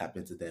trying to tap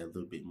into that a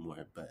little bit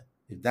more, but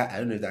if that I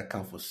don't know if that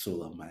counts for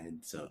soul or mind,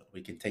 so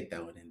we can take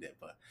that one in there.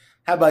 But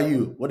how about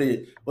you?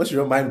 What's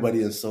your mind,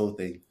 body, and soul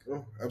thing?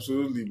 Oh,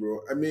 absolutely,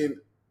 bro. I mean,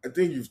 I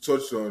think you've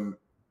touched on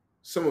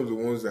some of the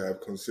ones that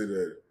I've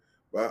considered,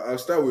 but I'll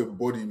start with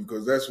body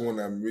because that's one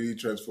I'm really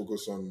trying to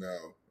focus on now.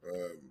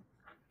 Um,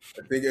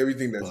 I think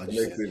everything that's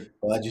connected,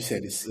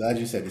 Glad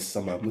you said this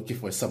summer. I'm looking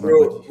for a summer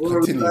body. bro.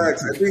 Continue.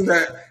 Relax. I think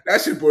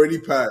that ship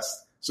already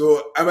passed,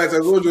 so I might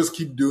as well just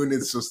keep doing it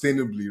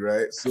sustainably,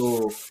 right?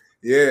 So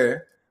yeah,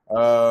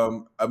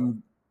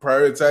 I'm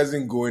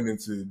prioritizing going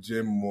into the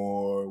gym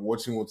more,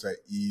 watching what I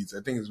eat.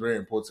 I think it's very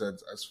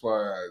important as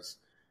far as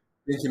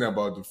thinking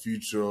about the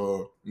future,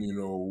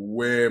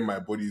 where my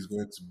body is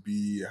going to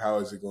be, how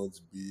is it going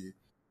to be.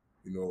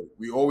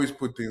 We always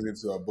put things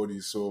into our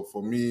bodies. So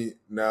for me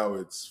now,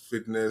 it's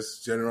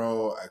fitness,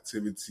 general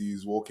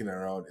activities, walking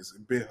around. It's a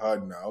bit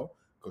hard now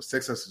because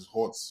Texas is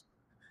hot.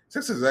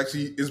 Texas is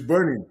actually is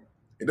burning.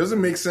 It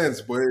doesn't make sense,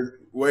 but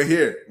we're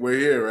here. We're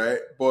here, right?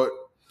 But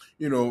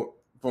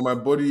for my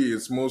body,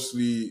 it's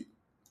mostly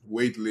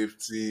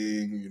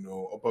weightlifting,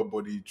 upper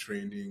body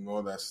training,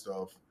 all that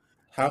stuff.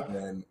 How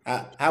And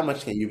how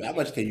much can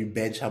you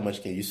bench? How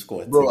much can you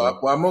squat? bro,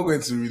 I'm not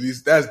going to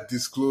release. That's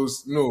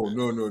disclosed. No,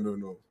 no, no, no,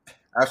 no.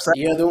 I've signed.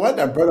 You're the one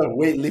that brought up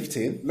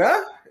weightlifting.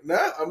 Nah,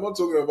 nah. I'm not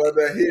talking about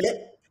that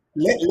here.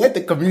 Let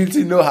the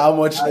community know how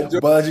much I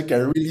just biology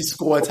can really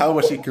squat, how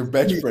much he can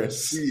bench see, press.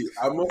 see.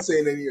 I'm not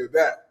saying any of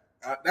that.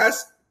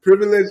 That's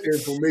privileged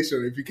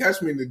information. If you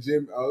catch me in the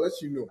gym, I'll let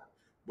you know.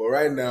 But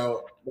right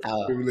now, that's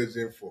Uh, privileged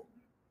info.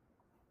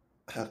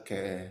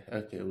 okay,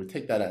 we'll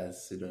take that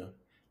as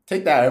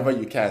take that however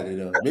you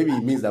can. Maybe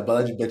it means that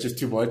biology benches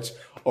too much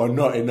or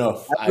not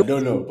enough. I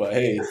don't know, but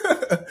hey,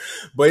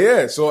 But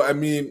yeah, so I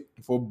mean,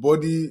 for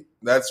body,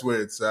 that's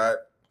where it's at.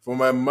 For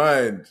my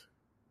mind,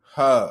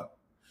 huh?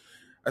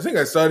 I think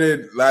I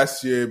started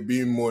last year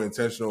being more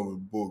intentional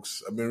with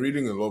books. I've been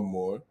reading a lot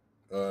more,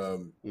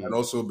 and hmm,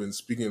 also been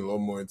speaking a lot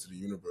more into the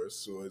universe.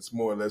 So it's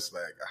more or less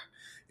like,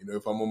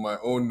 if I'm on my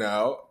own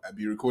now, I'd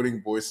be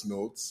recording voice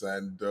notes,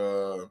 and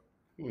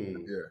hmm.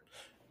 yeah,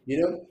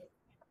 you know,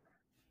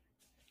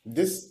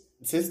 this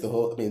since the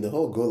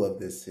whole goal of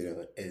this,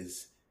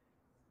 is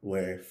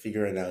we're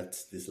figuring out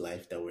this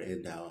life that we're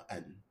in now,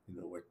 and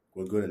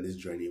we're going on this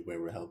journey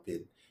where we're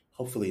helping.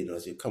 Hopefully,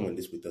 as you come on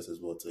this with us as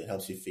well, so it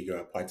helps you figure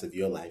out parts of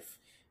your life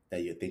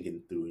that you're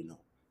thinking through.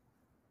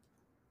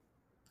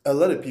 A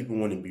lot of people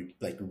want to be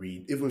like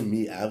read. Even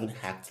me, I haven't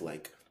hacked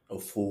like a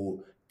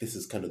full. This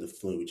is kind of the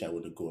flow in which I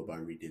want to go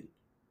about reading.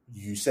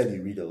 you said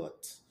you read a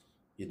lot.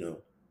 You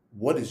know,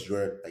 what is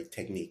your like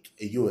technique?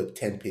 Are you a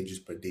 10 pages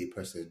per day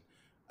person?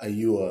 Are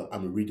you a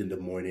I'm a read in the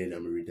morning,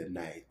 I'm a read at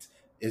night?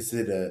 Is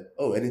it a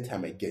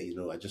anytime I get,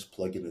 I just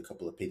plug in a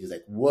couple of pages?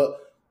 Like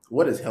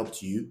what has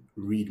helped you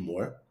read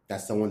more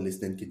that someone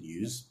listening can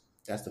use?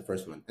 That's the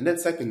first one. And then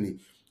secondly,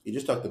 you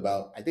just talked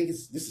about, I think this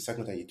is the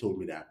second time you told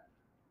me that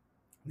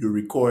you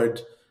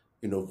record,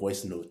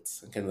 voice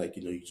notes and kind of like,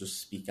 you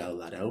just speak out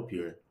loud. I hope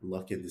you're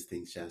locking these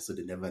things, Sha, so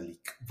they never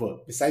leak.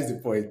 But besides the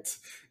point,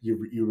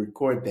 you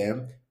record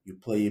them, you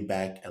play it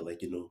back, and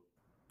like,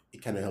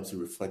 it kind of helps you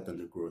reflect on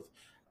the growth.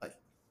 Like,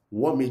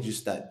 what made you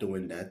start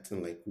doing that,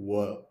 and like,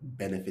 what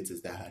benefits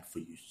has that had for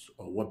you,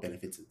 or what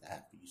benefits has that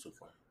had for you so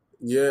far?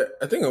 Yeah,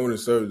 I think I want to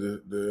start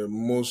with the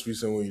most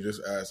recent one you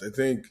just asked. I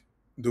think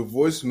the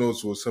voice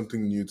notes was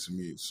something new to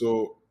me.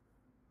 So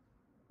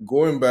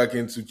going back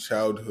into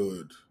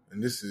childhood,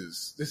 and this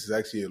is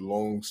actually a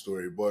long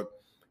story, but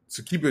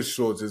to keep it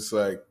short, it's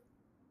like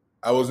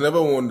I was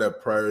never one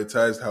that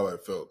prioritized how I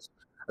felt.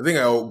 I think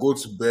I'll go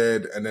to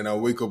bed and then I'll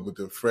wake up with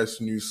a fresh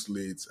new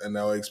slate and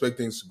I'll expect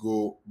things to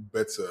go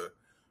better.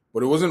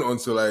 But it wasn't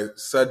until I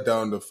sat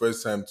down the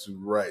first time to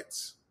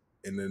write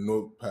in a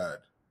notepad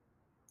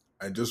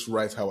and just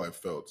write how I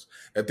felt,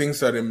 that things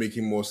started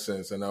making more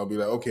sense. And I'll be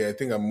like, okay, I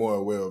think I'm more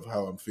aware of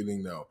how I'm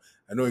feeling now.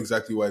 I know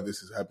exactly why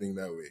this is happening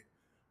that way.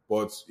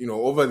 But,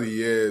 over the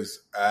years,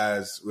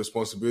 as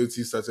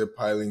responsibilities started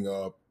piling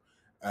up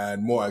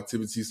and more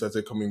activities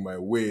started coming my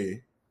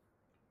way,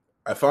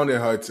 I found it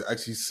hard to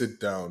actually sit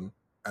down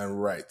and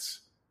write.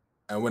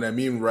 And when I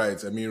mean write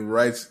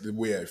the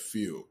way I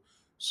feel.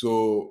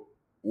 So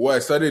what I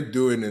started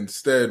doing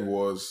instead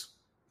was,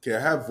 okay, I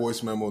have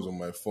voice memos on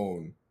my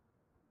phone.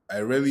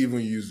 I rarely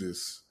even use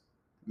this.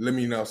 Let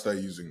me now start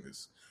using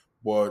this.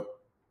 But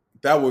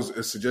that was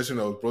a suggestion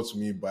that was brought to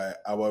me by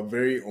our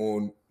very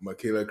own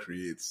Michaela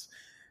Creates.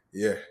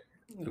 Yeah.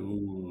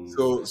 Ooh.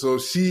 So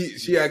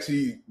she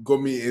actually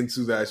got me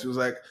into that. She was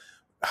like,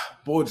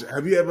 Bodge,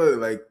 have you ever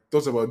like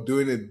thought about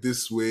doing it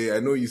this way? I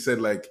know you said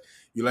like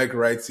you like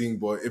writing,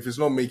 but if it's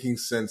not making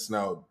sense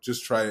now,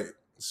 just try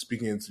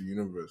speaking into the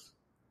universe.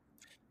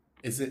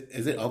 Is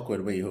it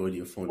awkward when you hold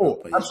your phone Oh,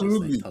 up and you're just like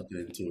absolutely. talking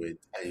into it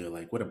and you're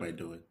like, what am I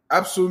doing?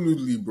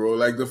 Absolutely, bro.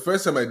 Like the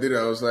first time I did it,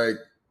 I was like,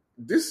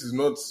 this is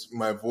not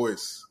my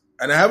voice.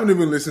 And I haven't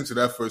even listened to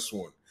that first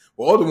one.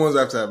 But all the ones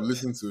after I've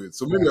listened to it.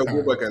 So maybe I'll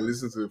go back and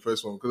listen to the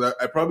first one because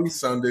I probably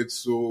sounded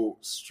so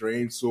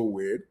strange, so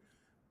weird.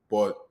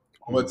 But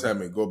over Hmm.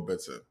 time, it got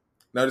better.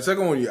 Now, the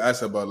second one you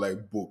asked about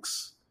like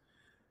books,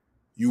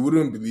 you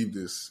wouldn't believe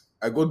this.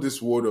 I got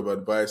this word of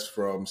advice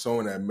from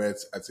someone I met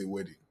at a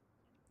wedding.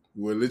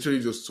 We were literally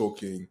just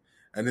talking,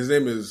 and his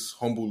name is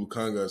Humble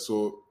Lukanga.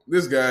 So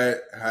this guy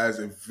has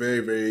a very,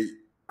 very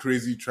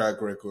crazy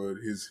track record.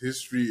 His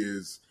history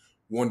is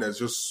one that's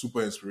just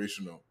super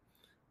inspirational.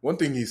 One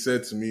thing he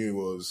said to me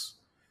was,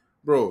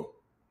 bro,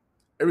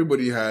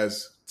 everybody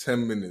has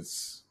 10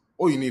 minutes.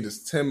 All you need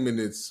is 10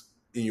 minutes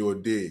in your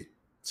day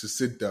to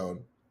sit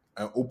down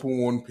and open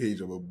one page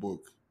of a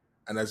book.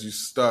 And as you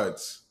start,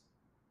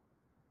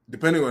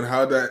 depending on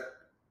how that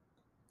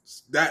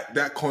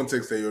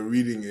context that you're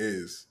reading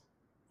is,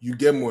 you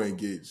get more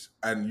engaged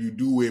and you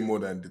do way more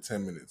than the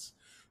 10 minutes.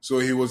 So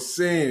he was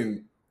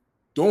saying,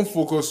 don't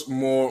focus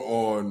more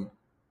on,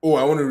 oh,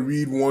 I want to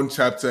read one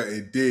chapter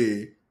a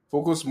day.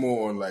 Focus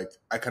more on like,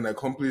 I can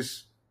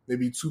accomplish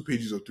maybe 2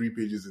 pages or 3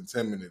 pages in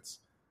 10 minutes.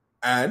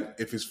 And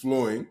if it's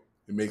flowing,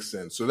 it makes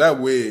sense. So that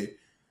way,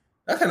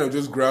 that kind of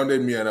just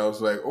grounded me. And I was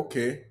like,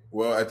 okay,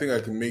 well, I think I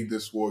can make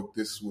this work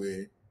this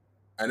way.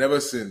 And ever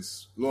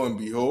since, lo and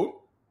behold,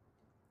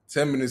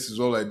 10 minutes is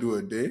all I do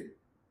a day.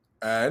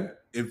 And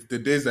if the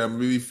days that I'm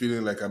really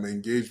feeling like I'm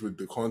engaged with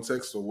the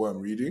context of what I'm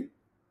reading,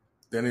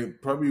 then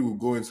it probably will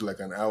go into like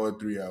an hour,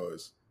 3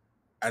 hours.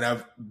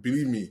 And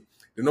believe me,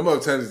 the number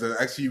of times that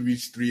I actually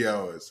reached 3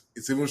 hours,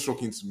 it's even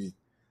shocking to me.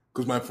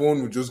 Because my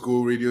phone would just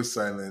go radio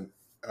silent.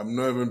 I'm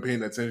not even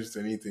paying attention to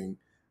anything.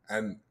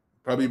 And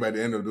probably by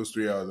the end of those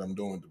 3 hours, I'm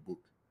done with the book.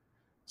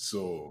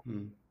 So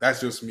Hmm.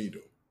 that's just me though.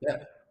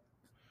 Yeah.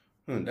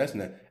 That's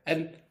nice.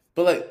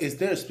 But like, is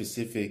there a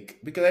specific?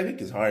 Because I think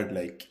it's hard.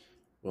 Like,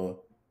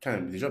 well,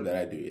 kind of the job that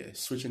I do. Yeah,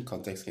 switching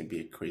context can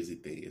be a crazy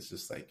thing. It's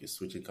just like you're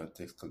switching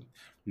context,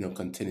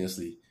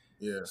 continuously.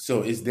 Yeah.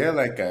 So, is there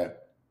like a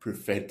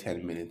preferred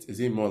 10 minutes? Is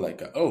it more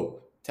like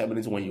 10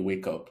 minutes when you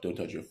wake up, don't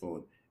touch your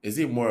phone? Is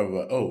it more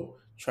of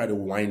try to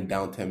wind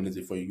down 10 minutes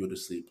before you go to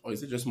sleep, or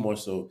is it just more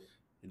so,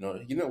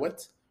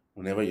 what?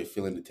 Whenever you're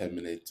feeling the 10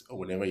 minutes, or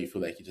whenever you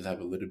feel like you just have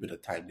a little bit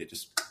of time, they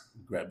just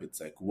grab it. It's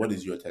like, what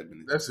is your 10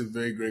 minutes? That's a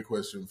very great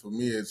question. For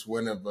me, it's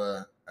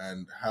whenever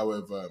and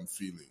however I'm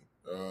feeling.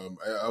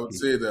 I would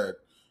say that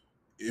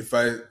if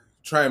I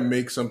try and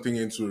make something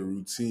into a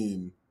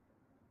routine,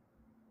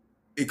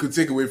 it could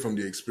take away from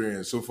the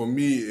experience. So for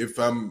me, if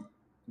I'm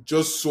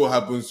just so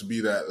happens to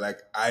be that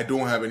like I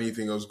don't have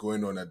anything else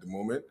going on at the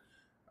moment,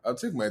 I'll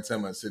take my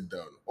time and sit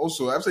down.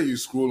 Also, after you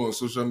scroll on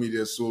social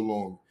media so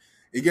long,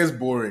 it gets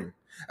boring.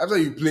 After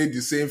you played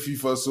the same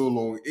FIFA so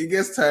long, it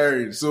gets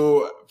tiring.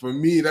 So for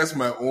me, that's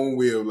my own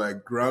way of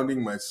like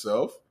grounding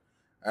myself.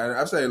 And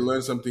after I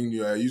learn something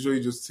new, I usually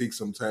just take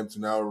some time to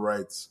now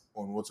write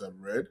on what I've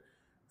read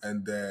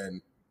and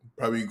then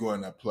probably go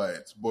and apply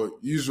it. But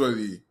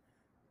usually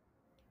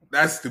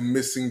that's the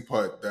missing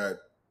part that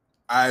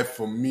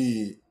for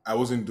me, I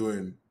wasn't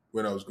doing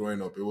when I was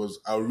growing up. It was,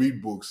 I'll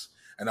read books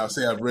and I'll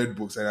say I've read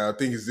books and I'll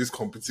think it's this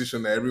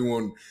competition that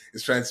everyone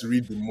is trying to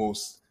read the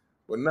most.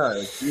 But nah,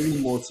 it's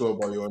really more so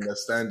about your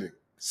understanding.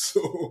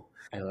 So,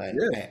 I like,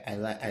 yeah.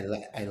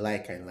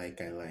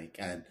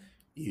 and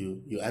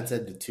you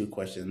answered the two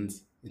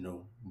questions,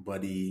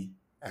 body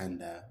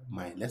and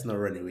mind. Let's not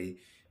run away.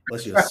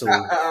 What's your soul?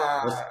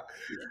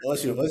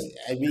 What's what's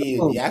I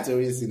mean, you have to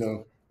always,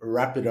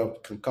 wrap it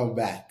up and come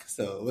back.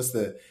 So what's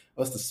the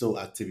soul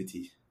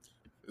activity?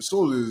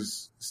 Soul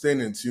is staying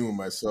in tune with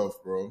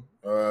myself, bro.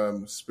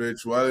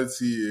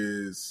 Spirituality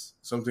is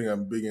something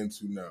I'm big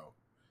into now.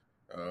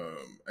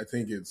 I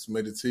think it's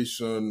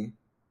meditation,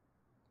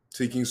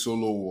 taking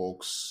solo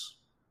walks,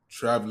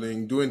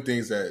 traveling, doing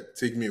things that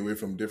take me away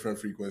from different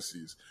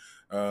frequencies.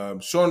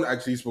 Sean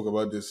actually spoke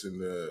about this in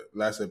the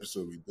last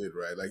episode we did,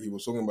 right? Like he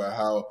was talking about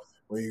how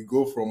when you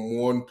go from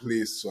one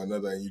place to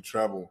another and you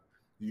travel,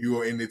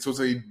 you're in a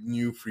totally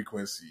new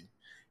frequency.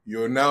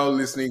 You're now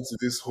listening to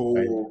this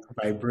whole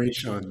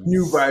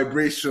new Vibrations.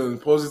 vibration,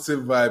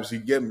 positive vibes. You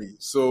get me?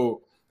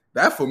 So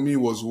that for me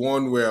was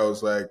one where I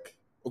was like,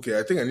 okay,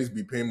 I think I need to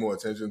be paying more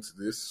attention to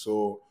this.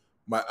 So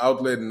my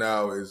outlet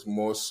now is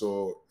more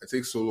so I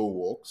take solo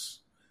walks.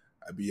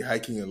 I be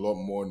hiking a lot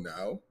more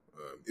now.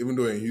 Even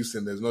though in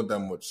Houston there's not that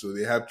much, so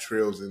they have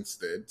trails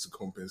instead to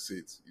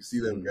compensate. You see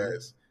them Hmm.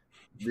 guys.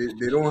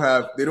 They don't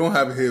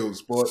have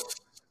hills, but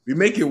we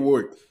make it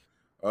work.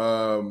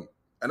 Um,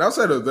 and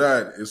outside of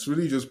that, it's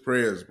really just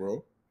prayers,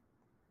 bro.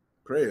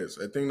 Prayers.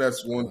 I think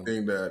that's one Oh,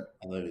 thing that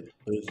I love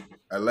it.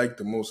 I like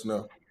the most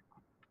now.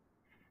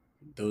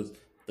 Those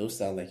those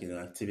sound like,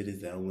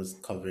 activities that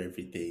almost cover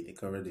everything. They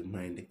cover the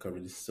mind, they cover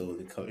the soul,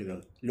 they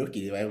cover,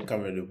 lucky they might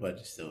cover the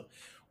body. So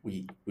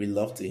we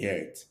love to hear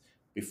it.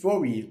 Before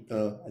we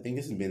I think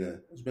this has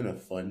been a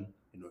fun,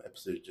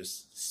 episode,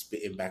 just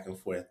spitting back and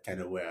forth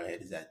kind of where our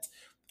head is at.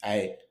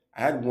 I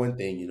had one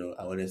thing,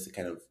 I wanted us to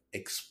kind of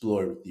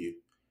explore with you.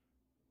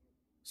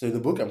 So the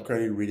book I'm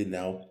currently reading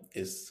now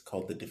is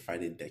called The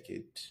Defining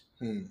Decade.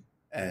 Hmm.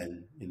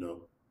 And,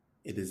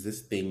 it is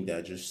this thing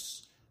that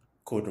just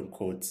quote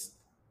unquote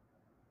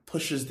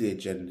pushes the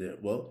agenda.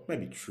 Well,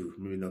 maybe true,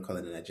 maybe not call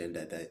it an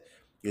agenda, that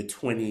your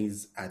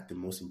 20s are the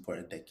most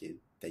important decade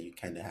that you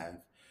kind of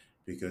have,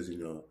 because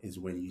is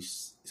when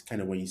it's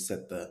kind of when you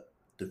set the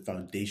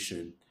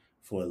foundation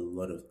for a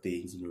lot of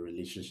things,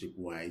 relationship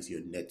wise,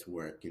 your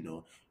network,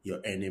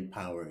 your earning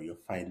power, your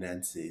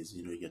finances,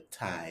 your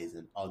ties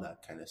and all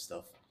that kind of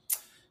stuff.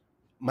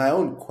 My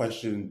own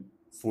question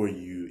for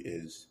you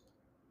is,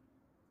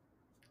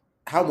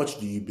 how much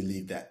do you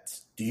believe that?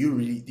 Do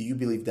you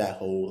believe that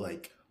whole,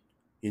 like,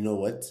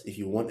 what, if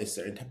you want a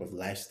certain type of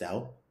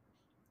lifestyle,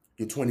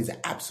 your 20s are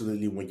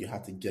absolutely when you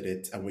have to get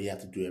it and when you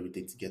have to do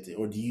everything to get it?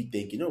 Or do you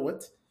think,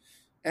 what,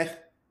 eh,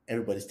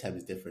 everybody's time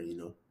is different,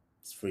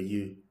 it's for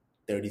you,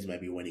 30s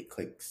might be when it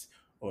clicks?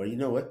 Or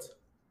what,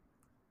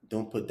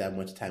 don't put that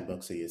much time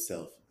box on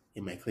yourself,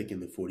 it might click in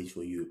the 40s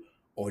for you?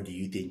 Or do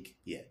you think,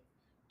 yeah,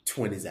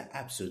 20s are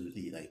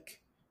absolutely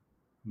like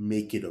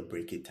make it or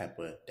break it type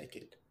of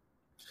decade?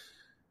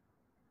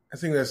 I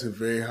think that's a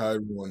very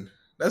hard one.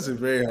 That's a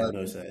very I hard.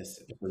 know it's a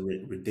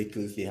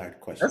ridiculously hard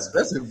That's question,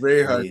 that's but a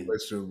very I hard mean,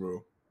 question,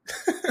 bro.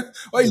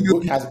 Why the you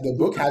book has the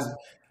book has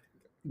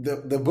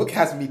the book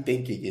has me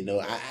thinking.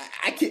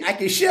 I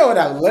can share what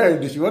I've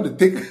learned if you want to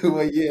think.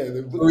 Well, yeah,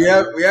 the book. we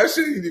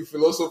actually need the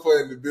philosopher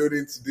in the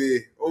building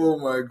today. Oh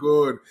my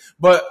god!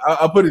 But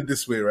I'll put it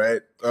this way,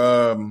 right?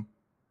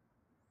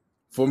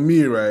 For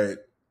me, right,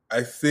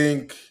 I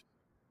think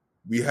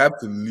we have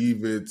to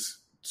leave it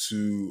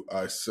to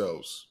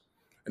ourselves.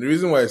 And the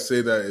reason why I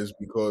say that is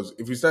because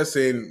if we start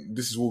saying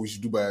this is what we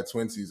should do by our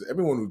 20s,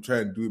 everyone will try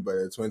and do it by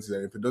their 20s.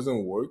 And if it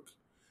doesn't work,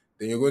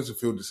 then you're going to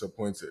feel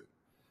disappointed.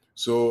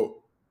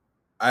 So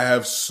I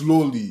have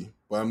slowly,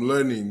 but I'm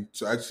learning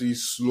to actually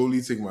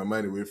slowly take my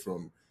mind away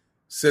from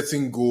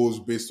setting goals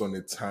based on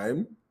a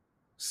time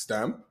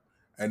stamp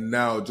and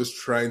now just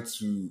trying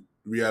to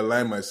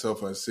realign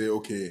myself and say,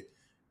 okay,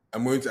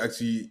 I'm going to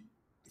actually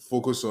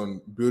focus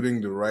on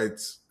building the right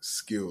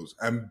skills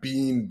and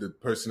being the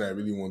person I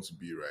really want to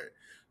be, right?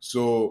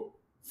 So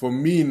for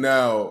me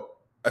now,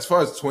 as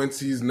far as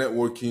 20s,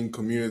 networking,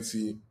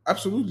 community,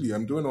 absolutely,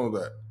 I'm doing all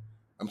that.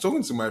 I'm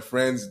talking to my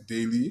friends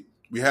daily.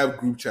 We have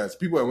group chats.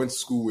 People I went to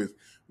school with,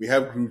 we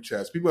have group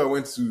chats. People I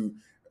went to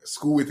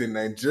school with in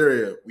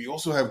Nigeria, we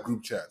also have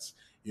group chats.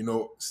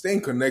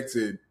 Staying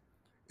connected,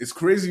 it's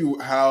crazy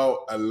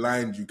how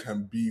aligned you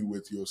can be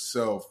with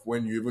yourself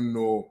when you even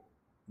know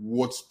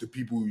what the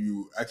people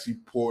you actually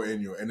pour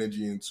in your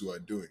energy into are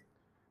doing.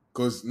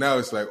 Because now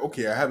it's like,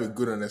 okay, I have a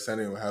good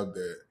understanding of how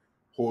their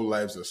whole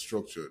lives are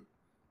structured.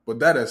 But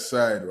that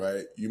aside,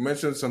 right, you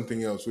mentioned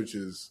something else, which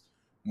is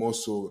more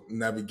so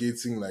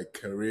navigating like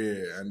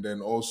career and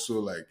then also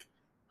like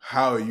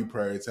how are you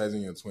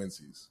prioritizing your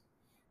 20s?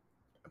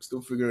 I'm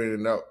still figuring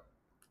it out.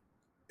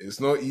 It's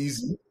not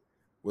easy.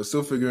 We're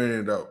still figuring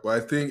it out.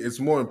 But I think it's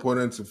more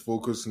important to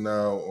focus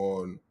now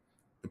on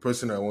the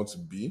person I want to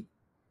be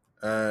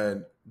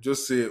and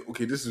just say,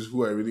 okay, this is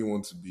who I really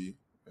want to be,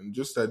 and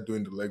just start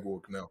doing the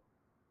legwork now.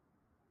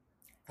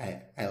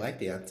 I like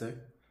the answer,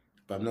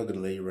 but I'm not gonna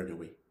let you run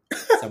away.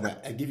 So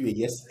I give you a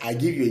yes. I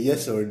give you a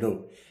yes or a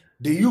no.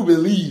 Do you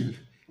believe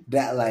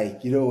that,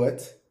 like, you know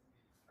what,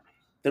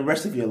 the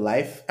rest of your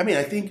life? I mean,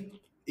 I think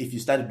if you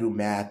start to do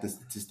math, the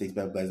statistics,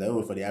 blah blah, blah, like,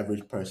 oh, for the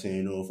average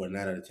person, for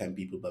 9 out of 10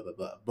 people, blah blah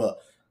blah. But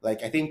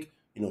like, I think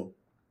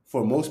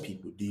for most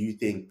people, do you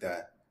think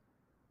that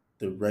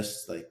the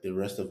rest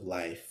of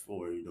life,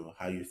 or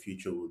how your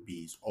future will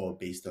be, is all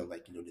based on,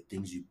 like, the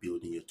things you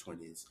build in your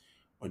 20s,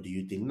 or do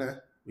you think, nah,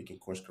 we can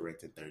course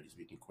correct in 30s,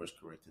 we can course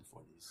correct in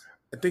 40s?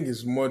 I think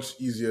it's much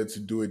easier to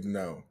do it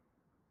now.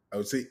 I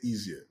would say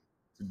easier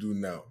to do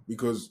now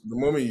because the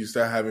moment you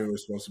start having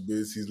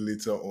responsibilities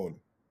later on,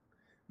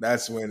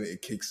 that's when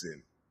it kicks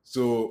in.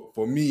 So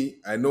for me,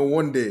 I know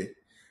one day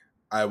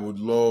I would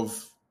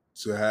love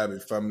to have a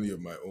family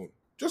of my own,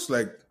 just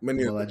like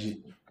many other Bolaji,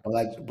 people.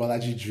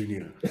 Bolaji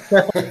Junior.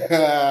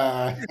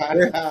 Yeah,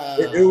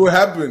 it will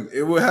happen.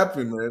 It will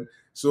happen, man.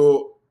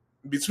 So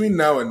between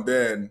now and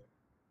then,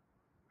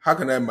 how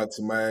can I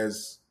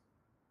maximize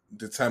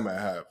the time I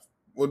have?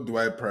 What do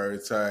I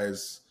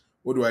prioritize?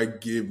 What do I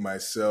give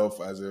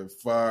myself as a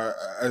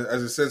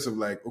sense of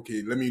like,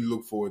 okay, let me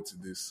look forward to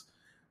this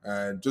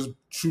and just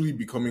truly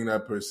becoming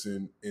that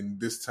person in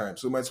this time.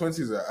 So my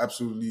 20s are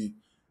absolutely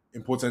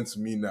important to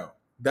me now.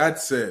 That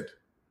said,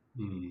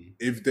 Hmm.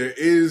 if there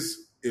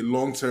is a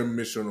long-term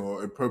mission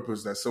or a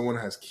purpose that someone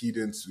has keyed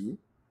into,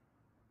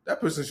 that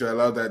person should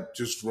allow that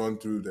just run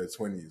through their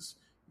 20s.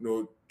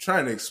 Try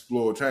and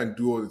explore, try and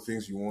do all the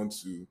things you want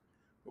to.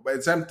 But by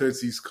the time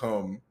 30s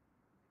come,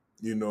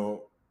 you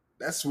know,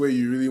 that's where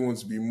you really want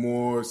to be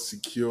more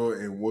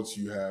secure in what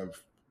you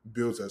have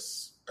built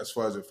as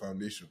far as a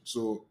foundation.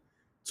 So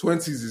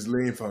 20s is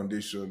laying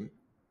foundation.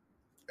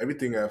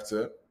 Everything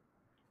after,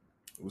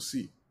 we'll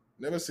see.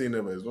 Never say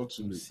never. It's not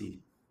too We'll late. see.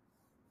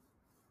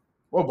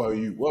 What about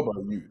you? What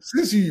about you?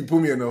 Since you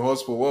put me in the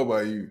hospital, what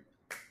about you?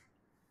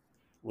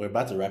 We're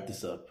about to wrap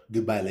this up.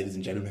 Goodbye, ladies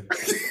and gentlemen.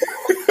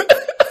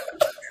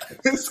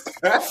 This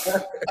guy.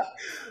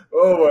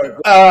 Oh my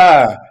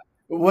god.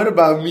 What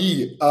about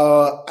me?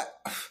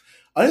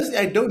 Honestly,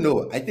 I don't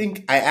know. I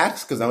think I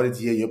asked because I wanted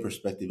to hear your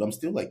perspective. I'm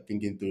still, like,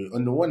 thinking through it.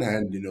 On the one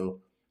hand,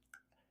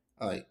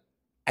 like,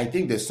 I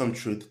think there's some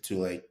truth to,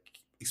 like,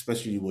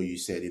 especially what you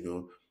said.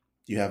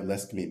 You have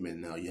less commitment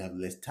now, you have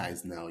less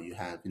ties now, you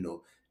have,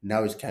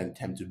 now it's kind of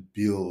time to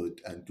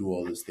build and do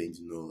all those things.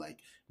 Like,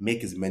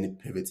 make as many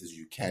pivots as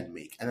you can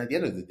make. And at the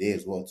end of the day,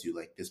 as well, too,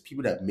 like, there's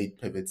people that made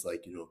pivots,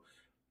 like,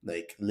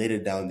 like, later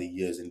down the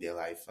years in their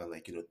life, and,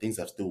 like, things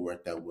have still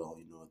worked out well.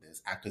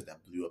 There's actors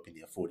that blew up in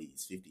their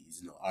 40s,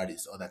 50s,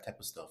 artists, all that type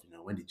of stuff.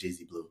 When did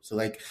Jay-Z blow? So,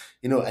 like,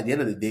 at the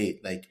end of the day,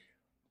 like,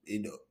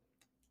 you know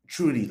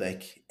truly,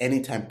 like,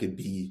 any time could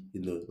be,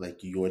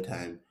 like, your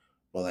time.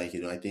 But, like,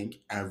 I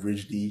think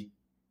averagely,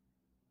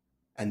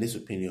 and this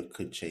opinion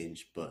could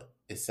change, but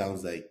it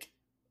sounds like,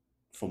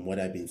 from what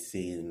I've been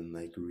seeing and,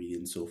 like,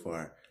 reading so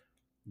far,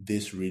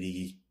 this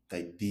really,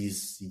 like,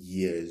 these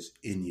years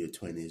in your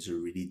 20s are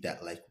really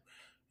that, like,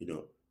 you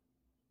know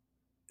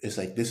it's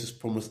like, this is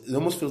almost, it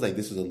almost feels like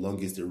this is the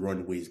longest the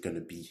runway is going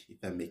to be, if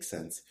that makes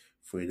sense,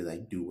 for you to,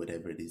 like, do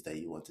whatever it is that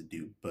you want to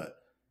do. But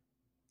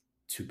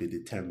to be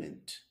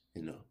determined.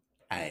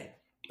 I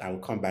I will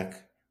come back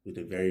with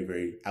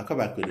a I'll come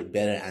back with a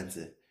better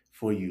answer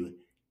for you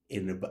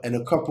in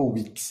a couple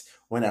weeks,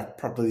 when I've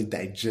properly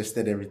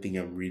digested everything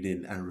I'm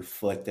reading and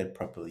reflected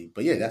properly.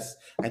 But yeah,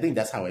 I think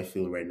that's how I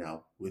feel right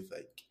now, with,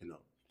 like,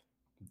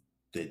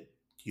 the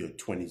your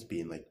 20s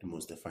being, like, the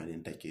most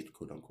defining decade,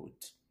 quote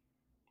unquote.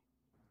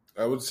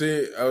 I would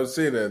say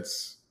that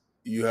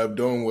you have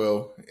done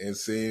well in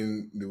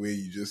saying the way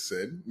you just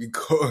said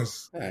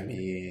because I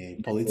mean,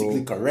 you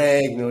politically know,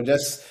 correct,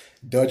 just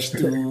dodge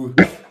through.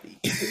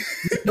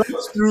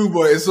 it's true,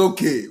 but it's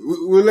okay.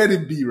 We'll let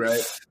it be,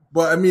 right?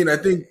 But I mean, I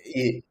think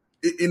it,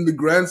 in the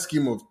grand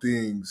scheme of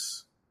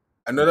things,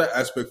 another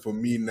aspect for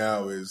me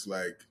now is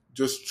like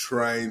just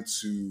trying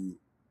to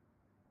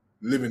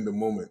live in the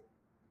moment,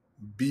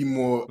 be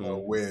more mm,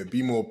 aware,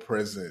 be more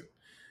present.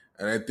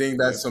 And I think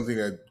that's yep. something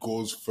that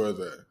goes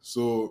further.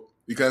 So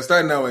you can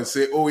start now and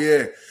say, oh,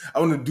 yeah, I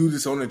want to do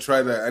this, I want to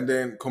try that. And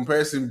then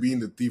comparison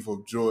being the thief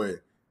of joy,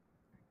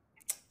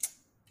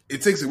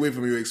 it takes away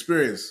from your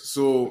experience.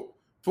 So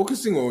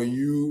focusing on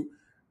you,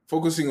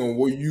 focusing on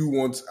what you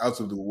want out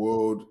of the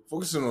world,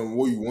 focusing on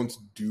what you want to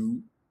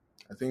do,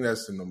 I think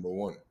that's the number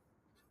one.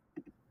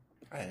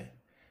 I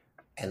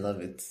I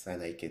love it. I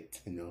like it.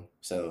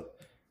 So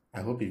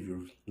I hope, if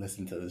you've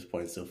listened to this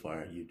point so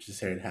far, you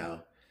just heard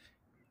how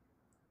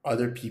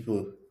other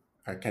people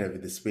are kind of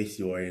in the space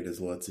you are in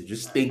as well. So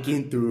just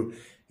thinking through,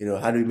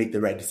 how do we make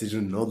the right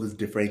decision in all those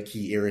different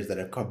key areas that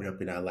are coming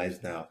up in our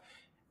lives now.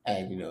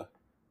 And,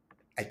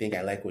 I think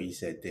I like what you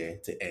said there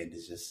to end,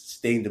 is just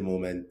stay in the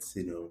moment,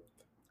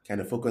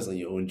 kind of focus on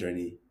your own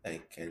journey,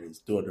 like, and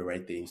do all the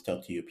right things,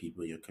 talk to your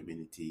people, your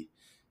community,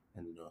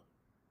 and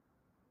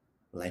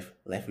life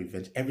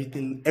revenge. Every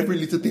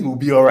little thing will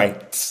be all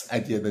right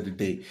at the end of the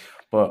day.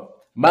 But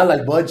man,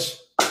 like Budge,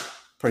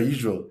 per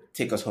usual,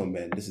 take us home,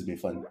 man. This has been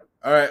fun.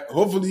 All right.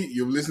 Hopefully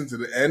you've listened to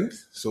the end.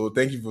 So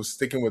thank you for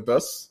sticking with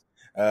us.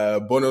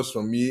 Bonus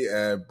from me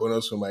and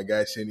bonus from my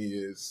guy Seni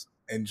is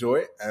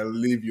enjoy and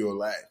live your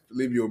life.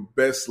 Live your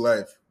best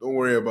life. Don't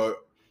worry about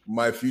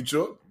my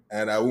future,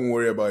 and I won't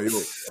worry about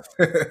yours.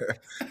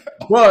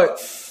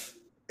 But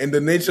in the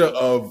nature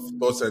of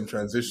thoughts and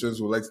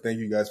transitions, we'd like to thank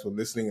you guys for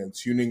listening and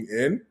tuning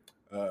in.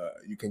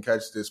 You can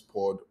catch this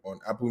pod on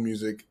Apple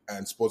Music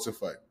and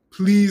Spotify.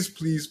 Please,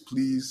 please,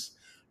 please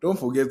don't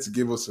forget to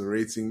give us a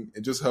rating.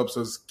 It just helps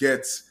us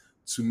get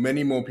to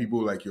many more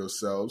people like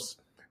yourselves.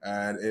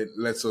 And it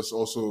lets us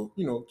also,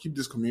 keep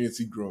this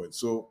community growing.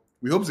 So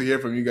we hope to hear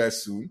from you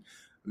guys soon.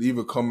 Leave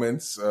a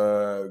comment.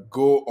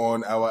 Go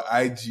on our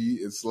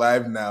IG. It's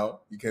live now.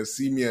 You can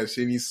see me and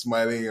Shani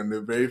smiling on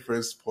the very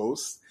first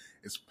post.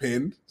 It's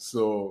pinned.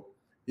 So,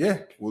 yeah,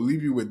 we'll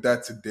leave you with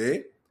that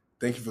today.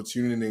 Thank you for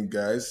tuning in,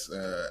 guys.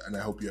 And I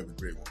hope you have a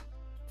great one.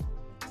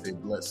 Stay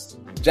blessed.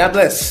 God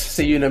bless.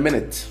 See you in a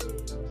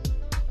minute.